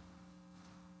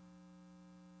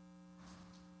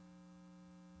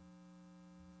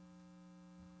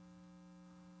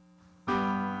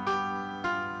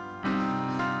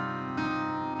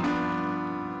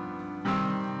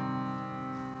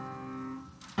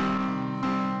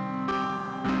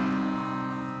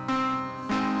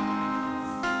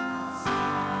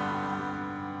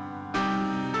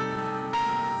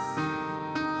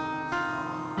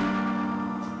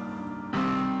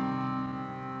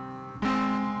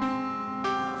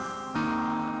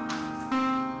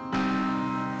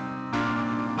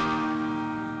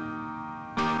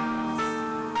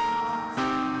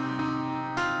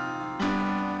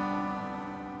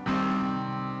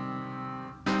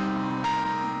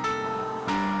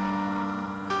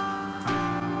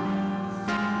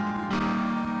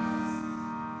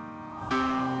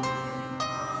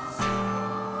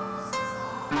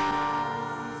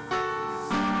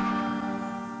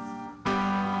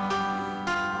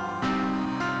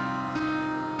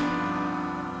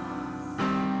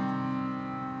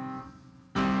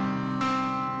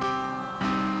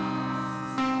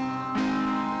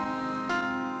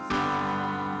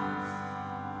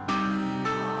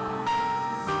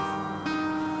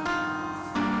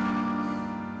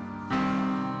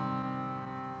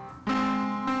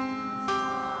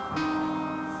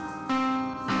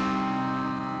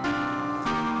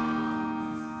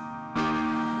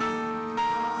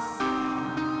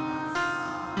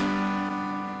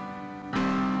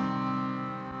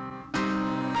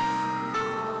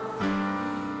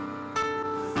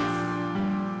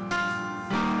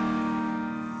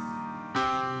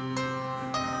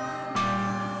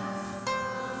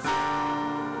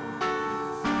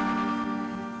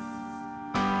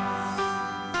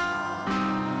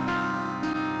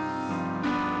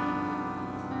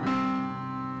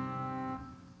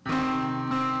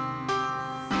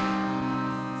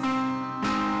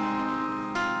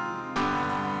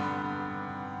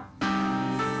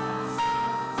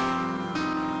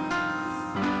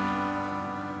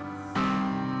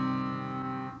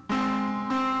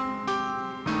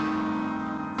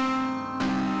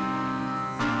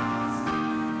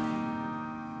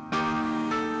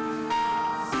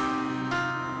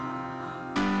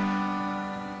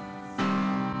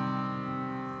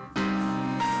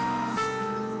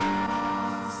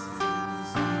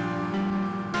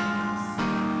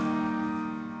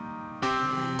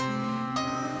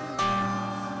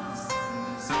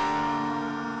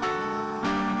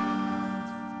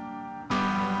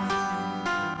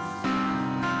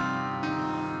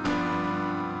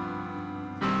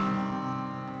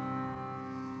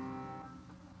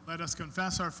 Let us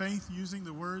confess our faith using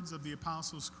the words of the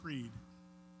Apostles' Creed.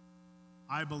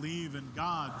 I believe in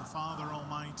God, the Father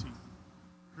Almighty,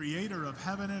 creator of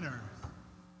heaven and earth.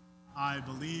 I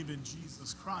believe in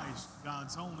Jesus Christ,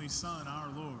 God's only Son, our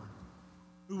Lord,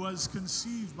 who was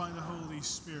conceived by the Holy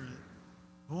Spirit,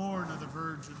 born of the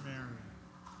Virgin Mary,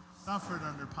 suffered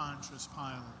under Pontius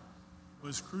Pilate,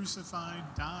 was crucified,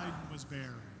 died, and was buried.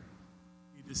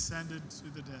 He descended to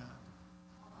the dead.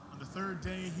 On the third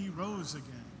day he rose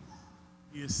again.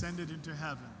 He ascended into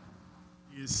heaven.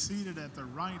 He is seated at the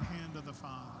right hand of the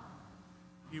Father.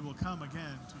 He will come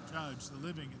again to judge the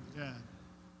living and the dead.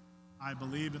 I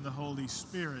believe in the Holy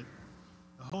Spirit,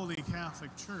 the Holy Catholic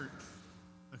Church,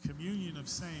 the communion of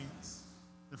saints,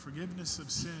 the forgiveness of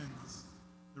sins,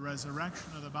 the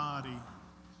resurrection of the body,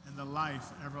 and the life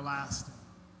everlasting.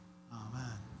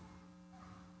 Amen.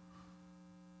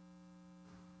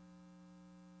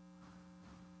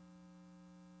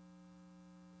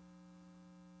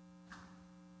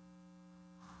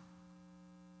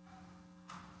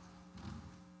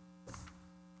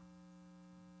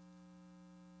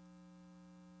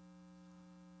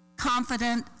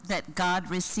 Confident that God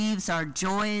receives our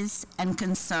joys and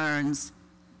concerns,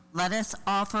 let us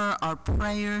offer our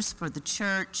prayers for the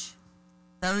church,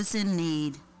 those in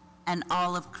need, and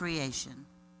all of creation.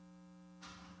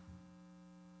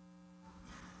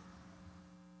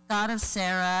 God of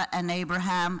Sarah and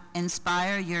Abraham,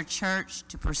 inspire your church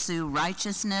to pursue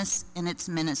righteousness in its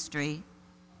ministry.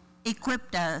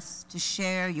 Equip us to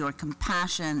share your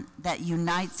compassion that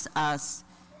unites us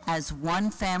as one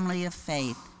family of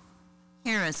faith.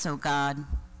 Hear us, O God.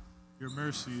 Your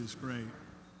mercy is great.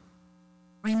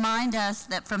 Remind us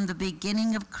that from the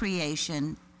beginning of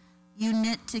creation, you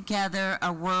knit together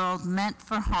a world meant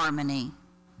for harmony.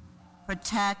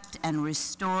 Protect and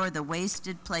restore the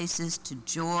wasted places to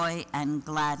joy and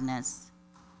gladness.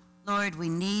 Lord, we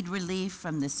need relief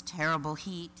from this terrible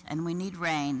heat, and we need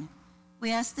rain.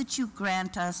 We ask that you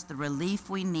grant us the relief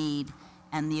we need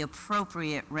and the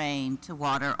appropriate rain to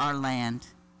water our land.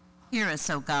 Hear us,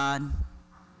 O God.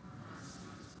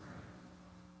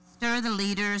 Stir the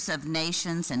leaders of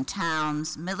nations and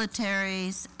towns,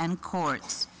 militaries and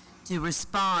courts to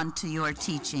respond to your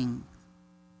teaching.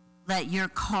 Let your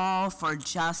call for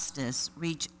justice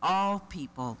reach all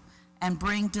people and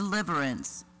bring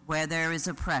deliverance where there is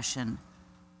oppression.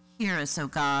 Hear us, O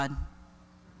God.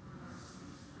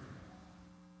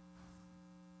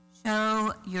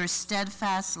 Show your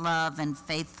steadfast love and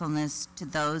faithfulness to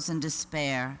those in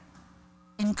despair.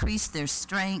 Increase their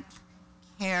strength.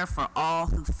 Care for all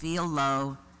who feel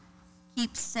low.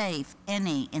 Keep safe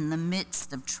any in the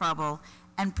midst of trouble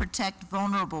and protect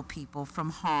vulnerable people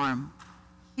from harm.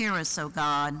 Hear us, O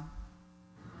God.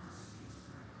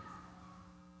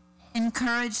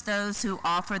 Encourage those who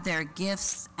offer their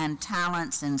gifts and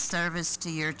talents in service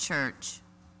to your church.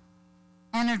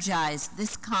 Energize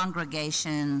this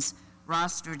congregation's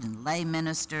rostered and lay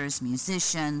ministers,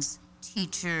 musicians,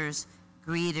 teachers,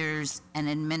 greeters, and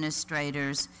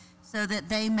administrators, so that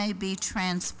they may be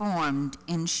transformed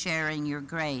in sharing your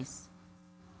grace.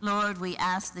 Lord, we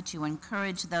ask that you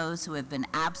encourage those who have been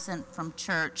absent from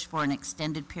church for an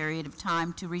extended period of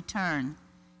time to return.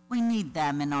 We need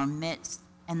them in our midst,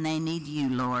 and they need you,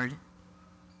 Lord.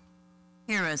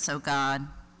 Hear us, O God.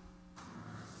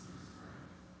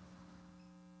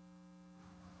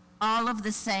 All of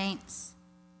the saints,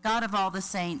 God of all the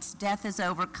saints, death is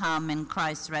overcome in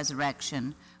Christ's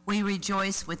resurrection. We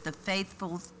rejoice with the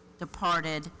faithful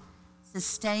departed.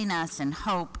 Sustain us in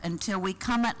hope until we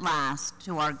come at last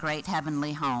to our great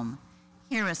heavenly home.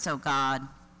 Hear us, O God.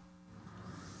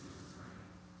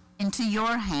 Into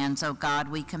your hands, O God,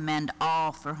 we commend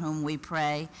all for whom we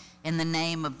pray in the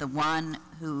name of the one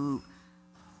who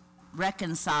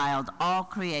reconciled all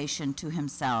creation to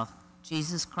himself,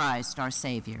 Jesus Christ, our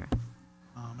Savior.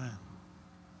 Amen.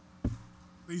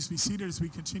 Please be seated as we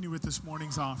continue with this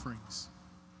morning's offerings.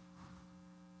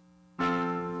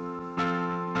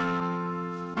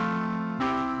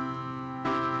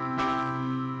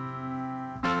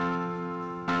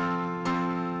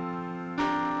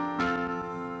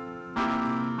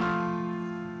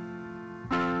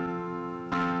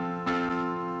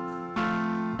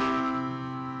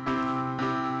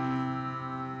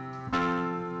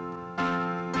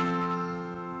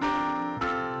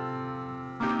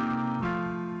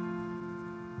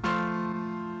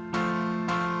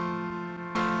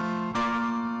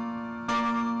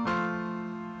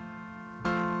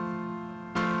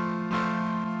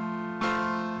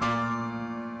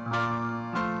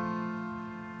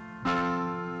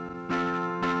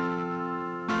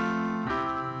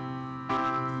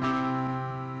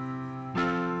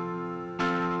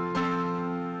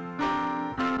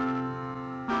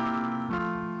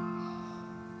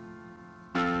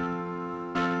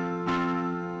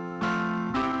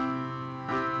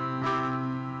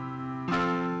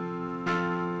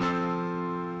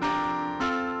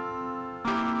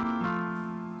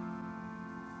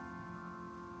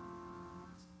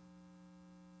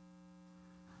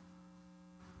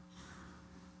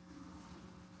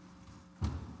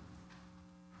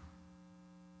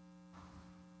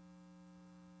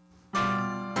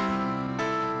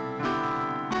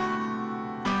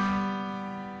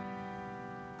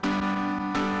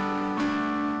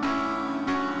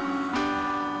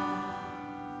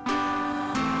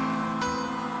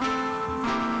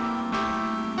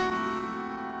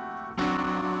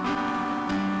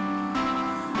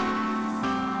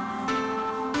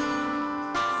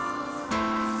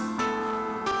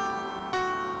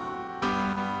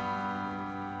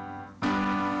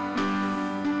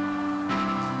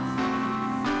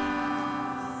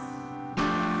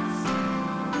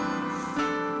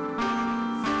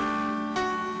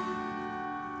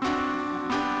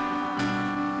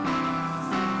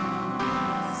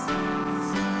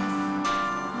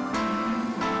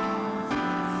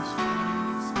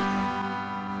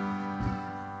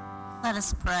 Let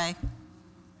us pray.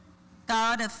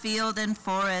 God of field and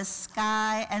forest,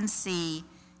 sky and sea,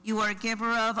 you are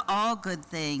giver of all good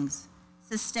things.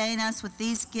 Sustain us with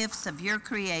these gifts of your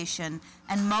creation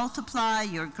and multiply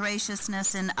your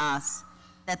graciousness in us,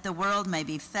 that the world may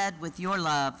be fed with your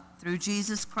love through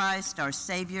Jesus Christ, our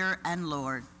Savior and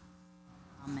Lord.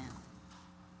 Amen.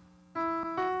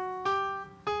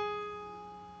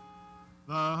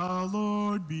 The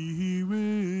Lord be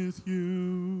with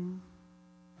you,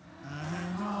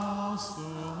 and also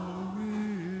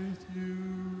with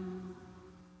you.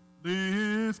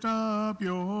 Lift up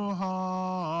your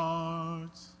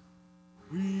hearts.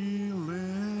 We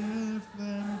lift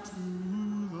them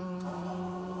to the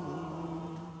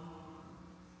Lord.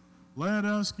 Let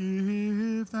us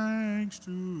give thanks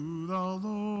to the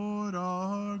Lord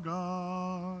our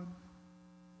God.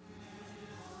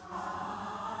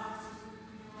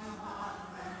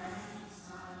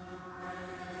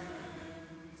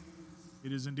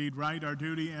 It is indeed right, our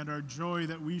duty and our joy,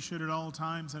 that we should at all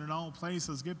times and in all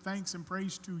places give thanks and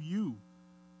praise to you,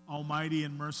 Almighty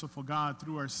and merciful God,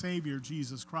 through our Savior,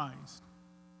 Jesus Christ,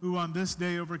 who on this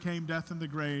day overcame death and the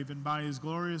grave, and by his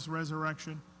glorious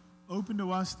resurrection opened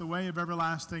to us the way of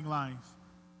everlasting life.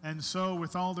 And so,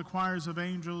 with all the choirs of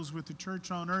angels, with the church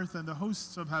on earth and the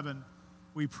hosts of heaven,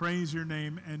 we praise your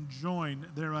name and join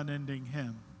their unending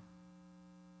hymn.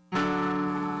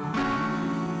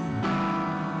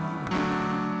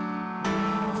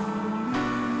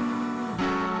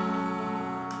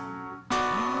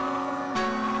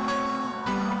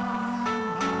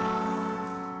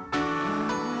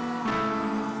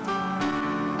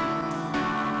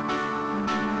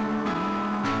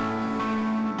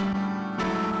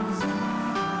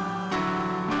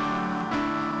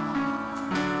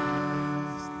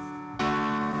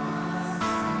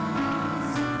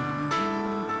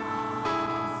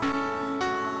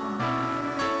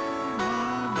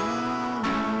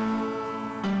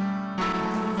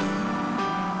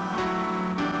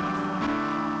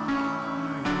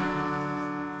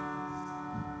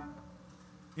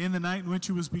 In the night in which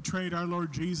he was betrayed, our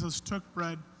Lord Jesus took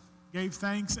bread, gave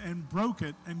thanks, and broke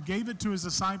it, and gave it to his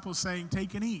disciples, saying,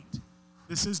 "Take and eat.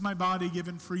 This is my body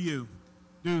given for you.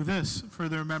 Do this for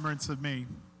the remembrance of me."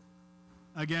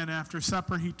 Again, after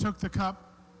supper, he took the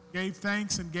cup, gave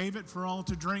thanks, and gave it for all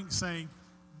to drink, saying,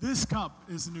 "This cup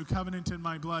is the new covenant in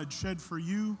my blood, shed for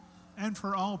you and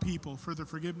for all people for the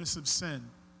forgiveness of sin.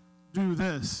 Do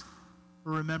this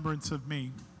for remembrance of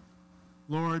me."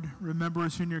 Lord, remember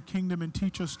us in your kingdom and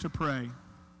teach us to pray.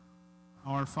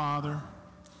 Our Father,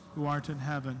 who art in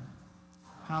heaven,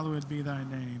 hallowed be thy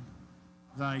name.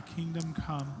 Thy kingdom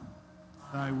come,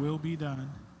 thy will be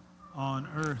done, on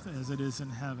earth as it is in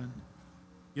heaven.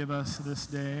 Give us this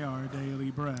day our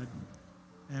daily bread,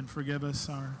 and forgive us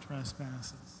our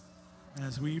trespasses,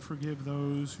 as we forgive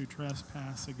those who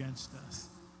trespass against us.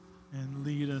 And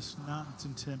lead us not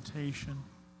into temptation,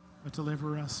 but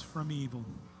deliver us from evil.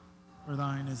 For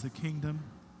thine is the kingdom,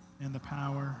 and the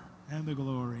power, and the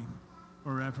glory,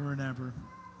 forever and ever.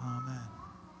 Amen.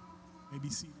 You may be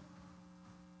seated.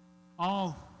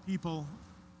 All people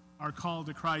are called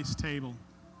to Christ's table.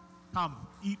 Come,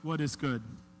 eat what is good.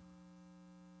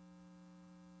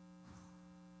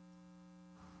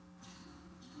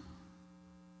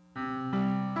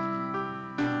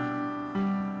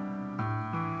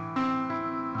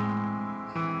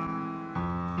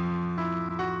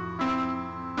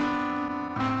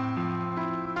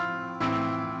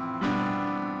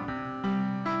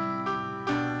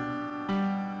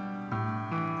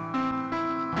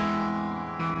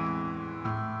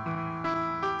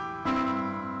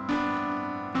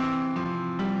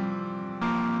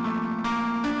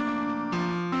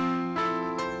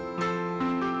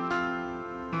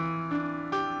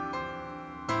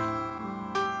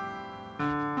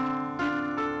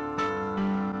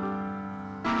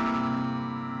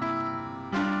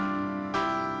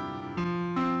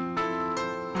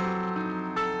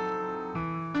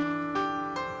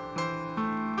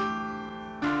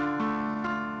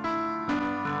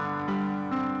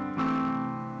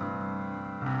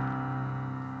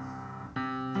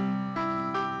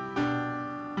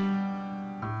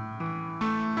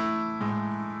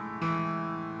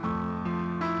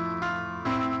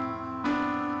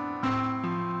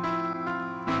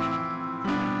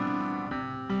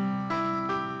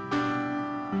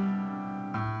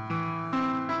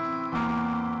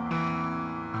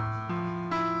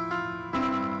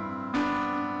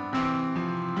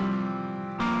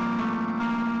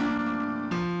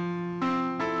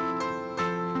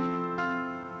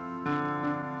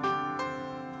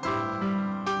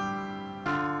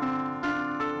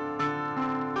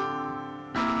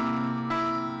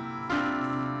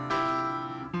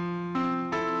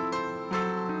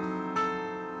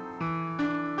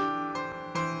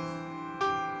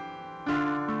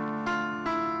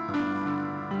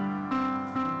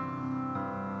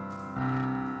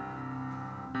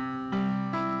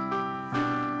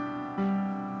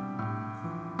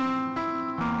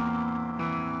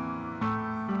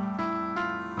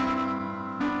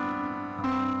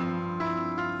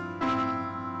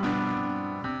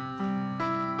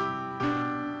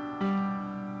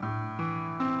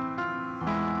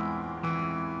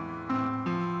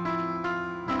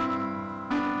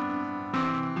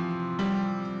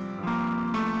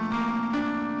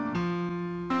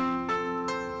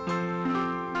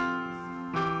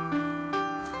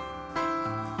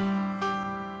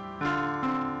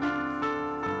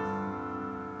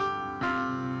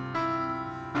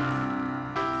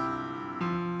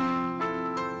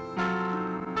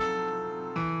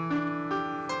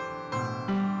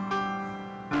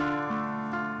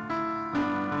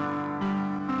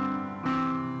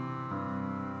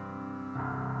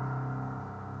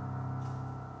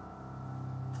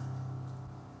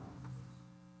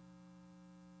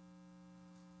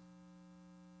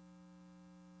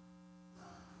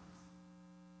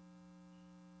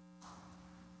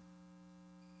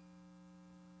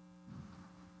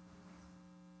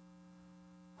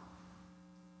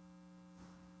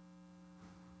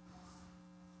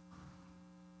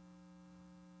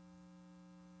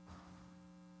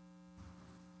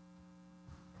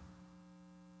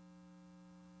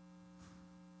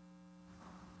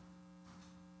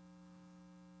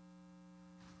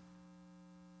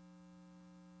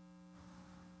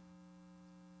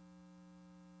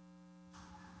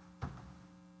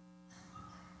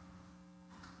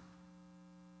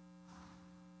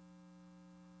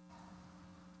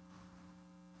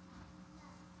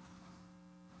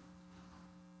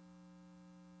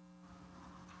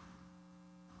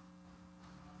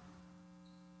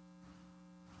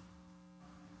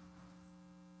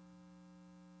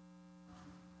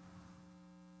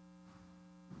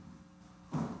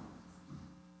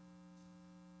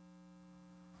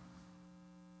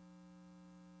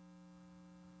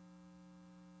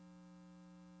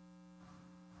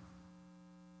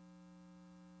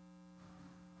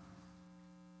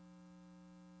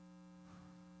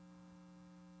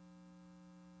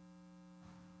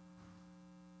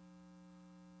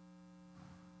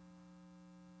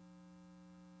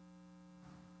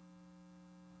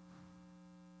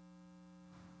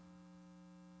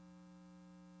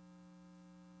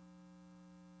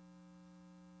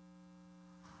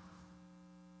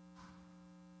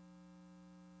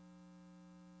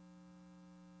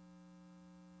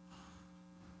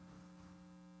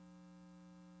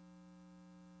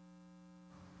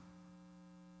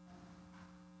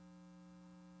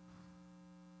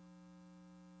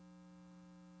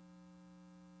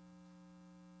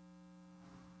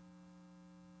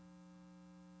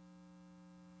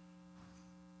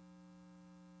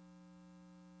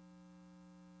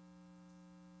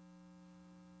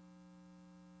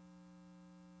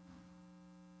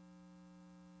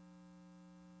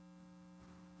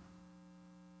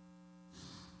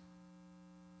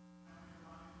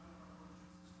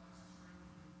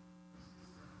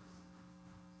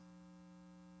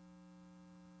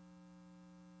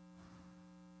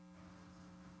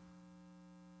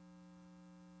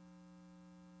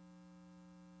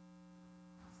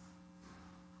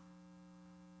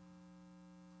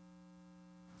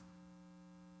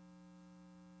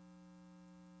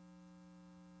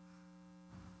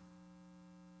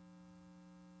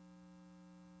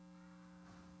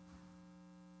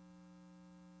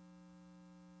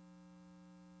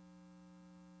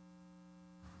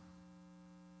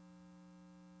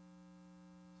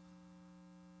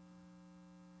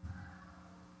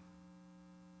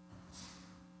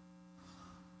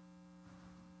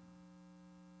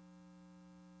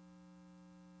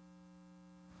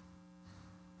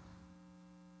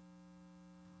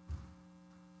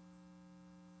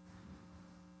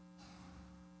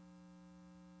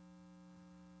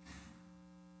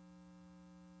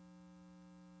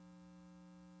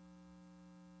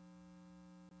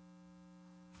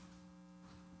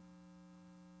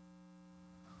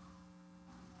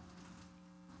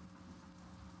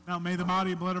 Now may the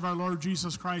body and blood of our Lord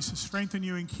Jesus Christ strengthen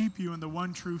you and keep you in the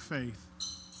one true faith.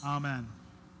 Amen.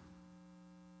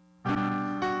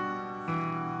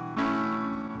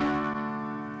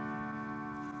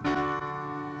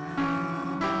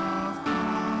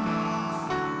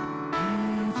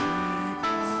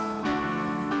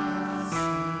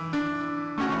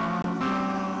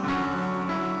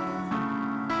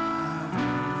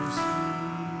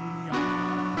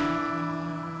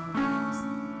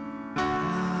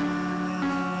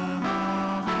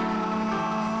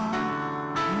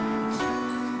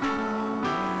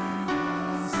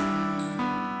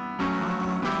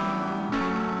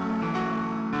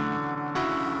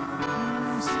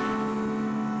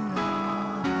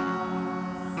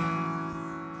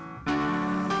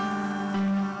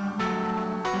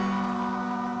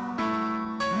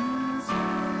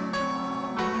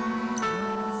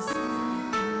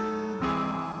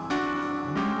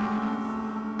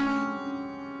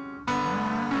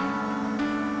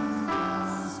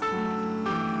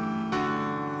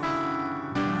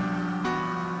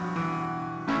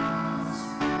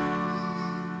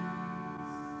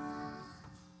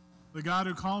 The God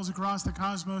who calls across the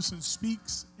cosmos and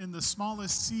speaks in the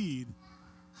smallest seed,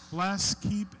 bless,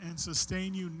 keep, and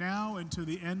sustain you now and to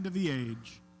the end of the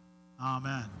age.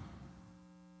 Amen.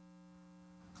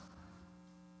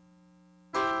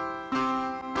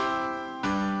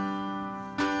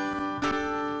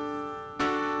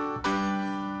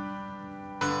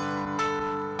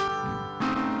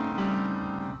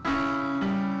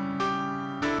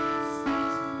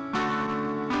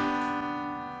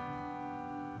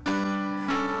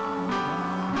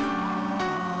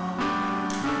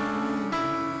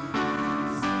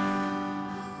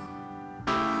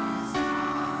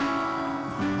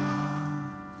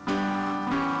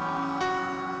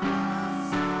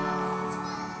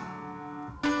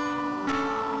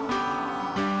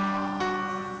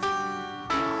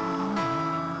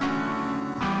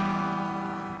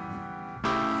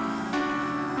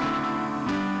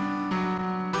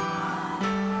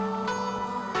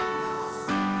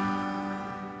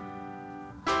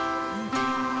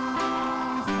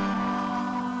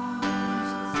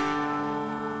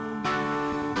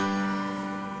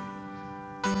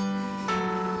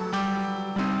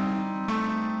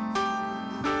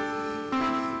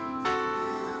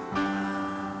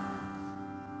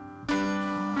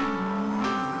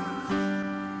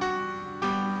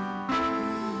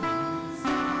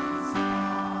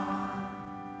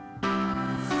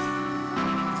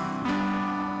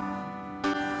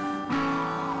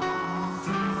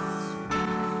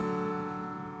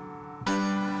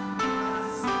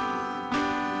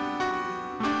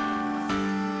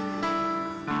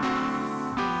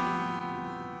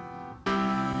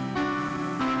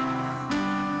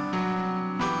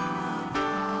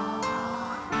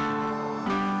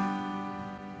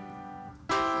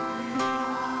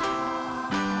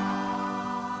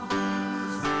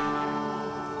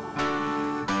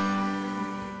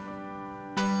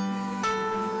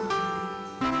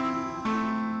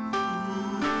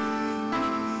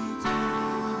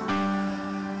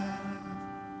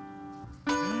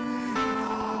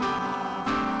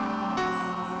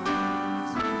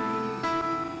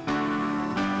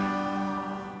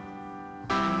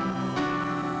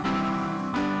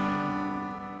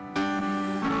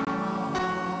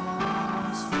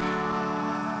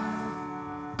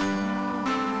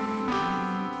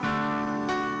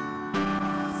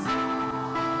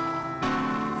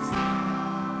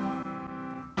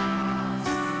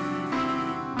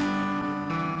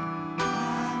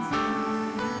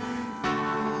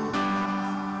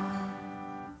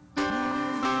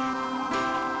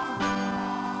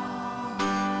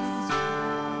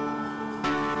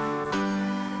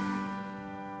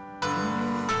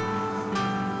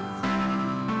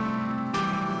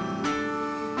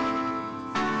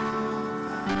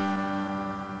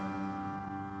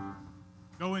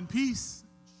 Go in peace,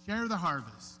 share the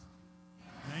harvest.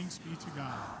 Thanks be to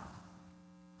God.